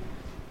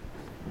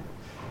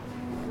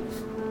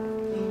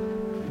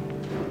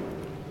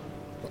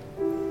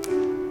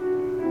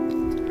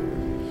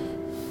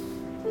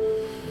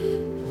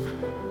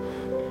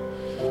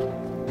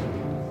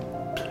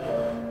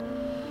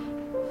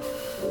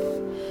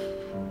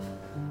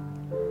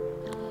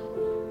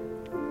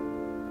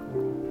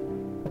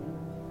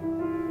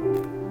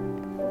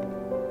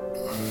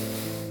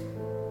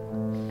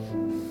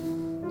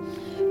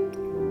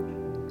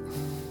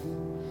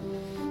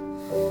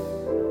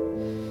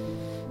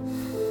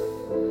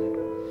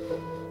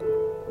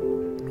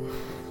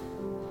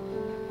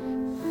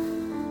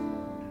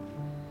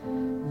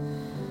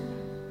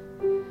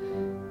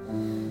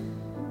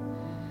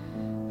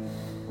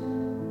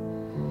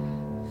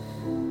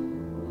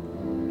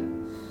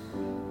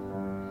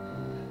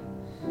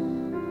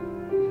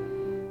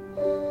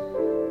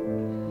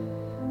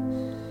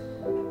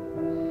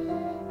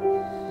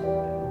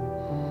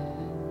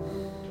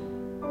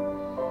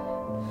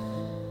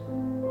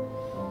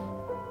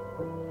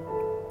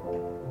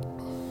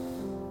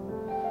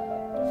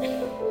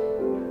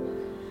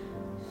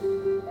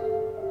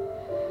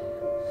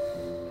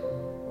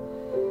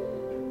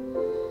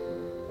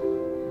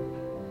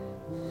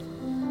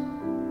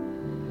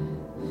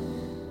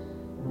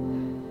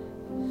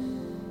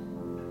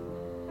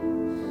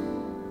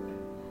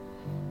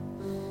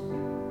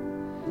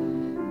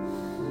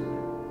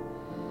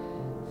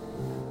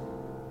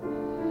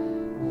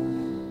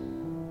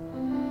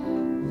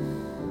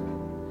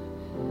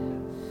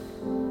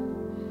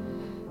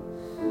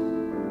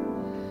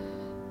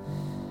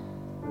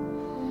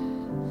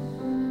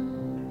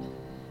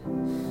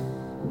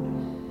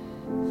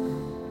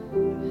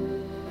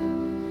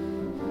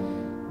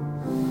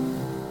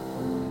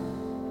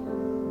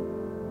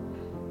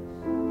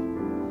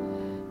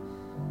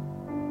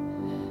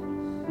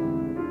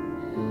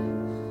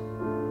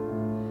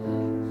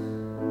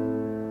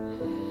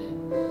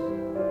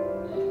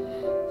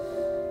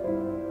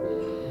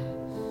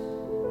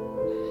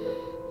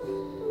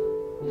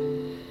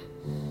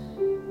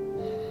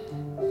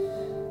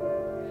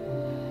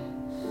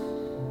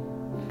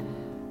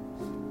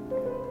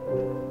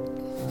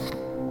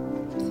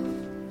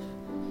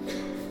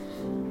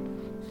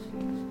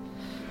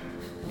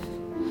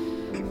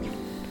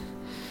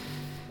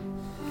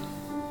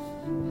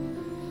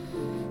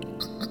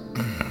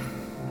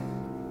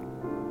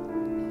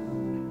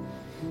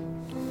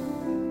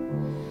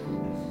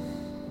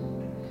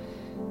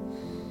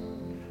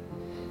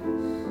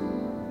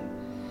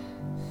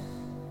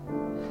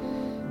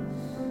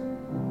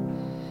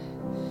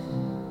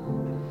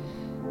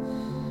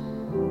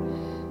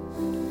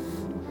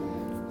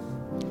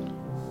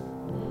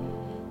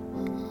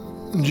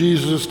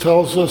 Jesus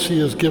tells us he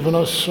has given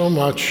us so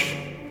much.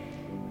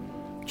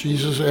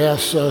 Jesus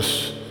asks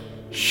us,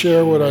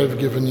 share what I've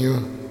given you.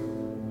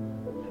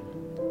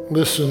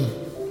 Listen,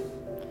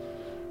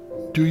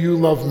 do you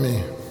love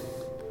me?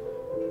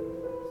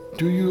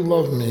 Do you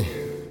love me?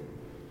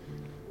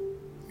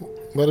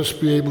 Let us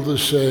be able to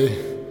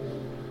say,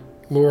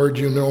 Lord,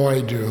 you know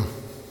I do.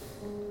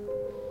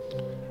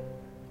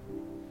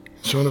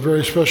 So in a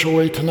very special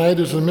way tonight,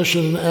 as the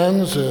mission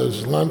ends,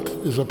 as Lent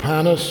is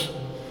upon us,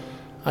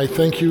 I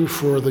thank you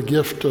for the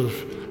gift of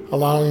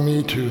allowing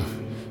me to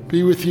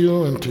be with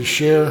you and to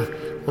share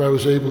what I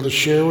was able to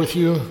share with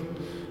you.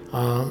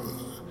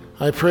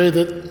 I pray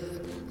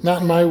that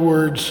not my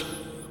words,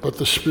 but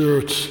the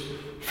Spirit's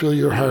fill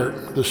your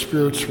heart, the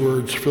Spirit's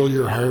words fill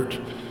your heart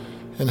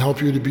and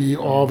help you to be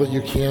all that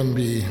you can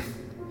be.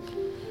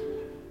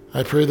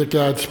 I pray that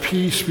God's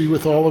peace be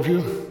with all of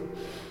you.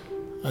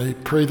 I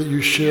pray that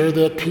you share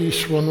that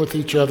peace one with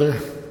each other.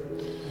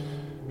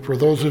 For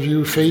those of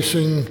you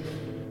facing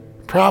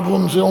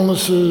problems,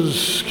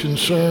 illnesses,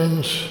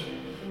 concerns,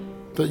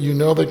 that you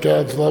know that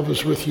God's love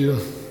is with you.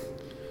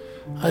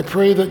 I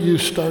pray that you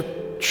start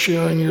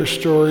sharing your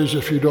stories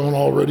if you don't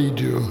already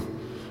do.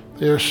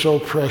 They are so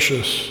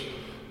precious.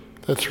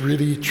 That's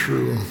really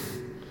true.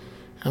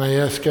 And I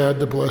ask God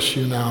to bless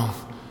you now.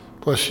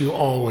 Bless you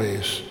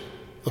always.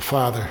 The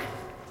Father,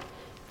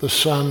 the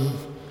Son,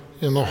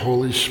 and the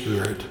Holy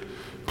Spirit.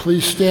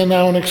 Please stand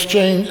now and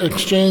exchange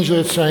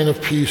that sign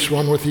of peace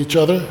one with each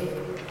other.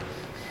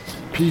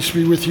 Peace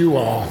be with you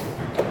all.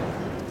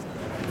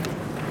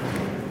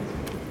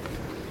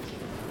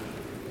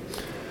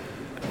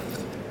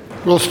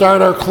 We'll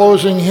start our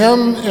closing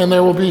hymn, and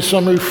there will be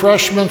some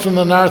refreshments in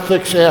the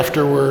narthex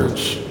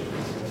afterwards.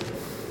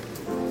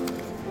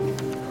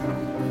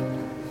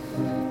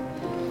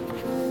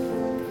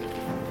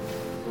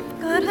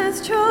 God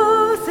has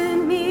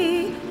chosen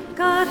me,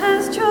 God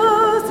has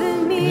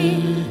chosen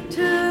me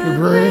to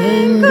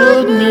bring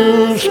good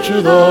news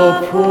to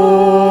the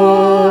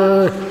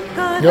poor.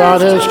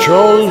 God has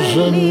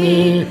chosen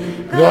me,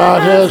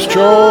 God has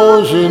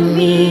chosen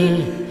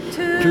me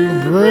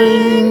to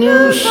bring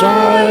new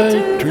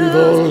sight to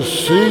those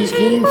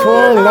seeking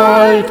for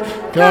light.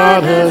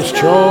 God has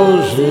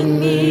chosen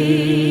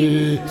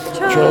me,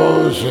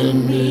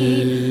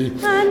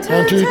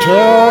 and to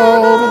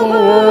tell the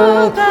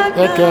world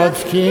that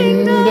God's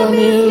kingdom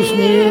is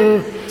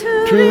near,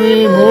 to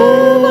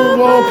remove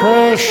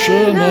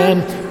oppression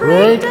and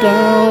break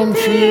down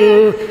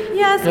fear.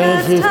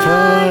 As His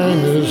time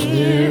is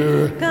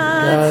near,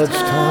 God's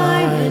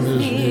time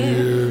is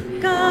near,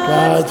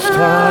 God's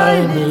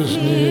time is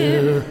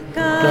near,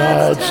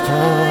 God's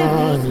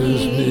time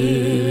is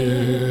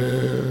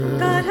near.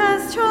 God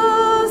has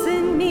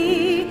chosen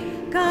me,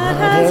 God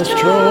has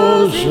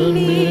chosen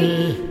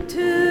me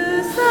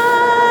to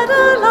set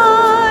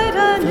alight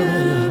a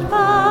new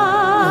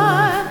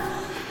fire.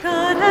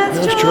 God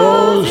has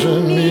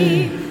chosen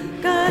me,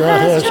 God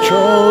has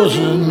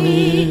chosen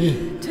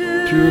me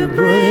to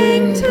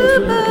bring to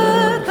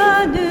birth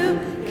a new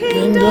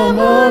kingdom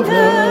of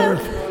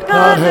earth.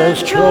 God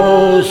has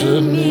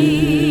chosen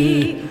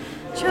me,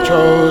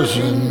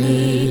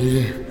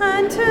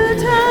 and to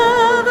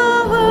tell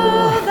the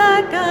world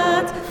that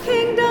God's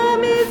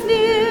kingdom is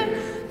near,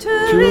 to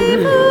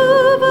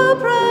remove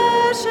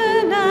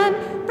oppression and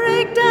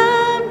break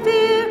down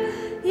fear.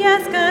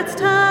 Yes, God's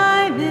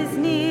time is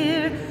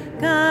near,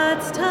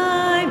 God's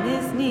time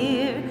is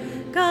near,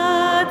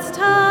 God's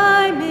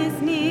time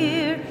is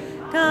near,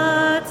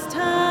 God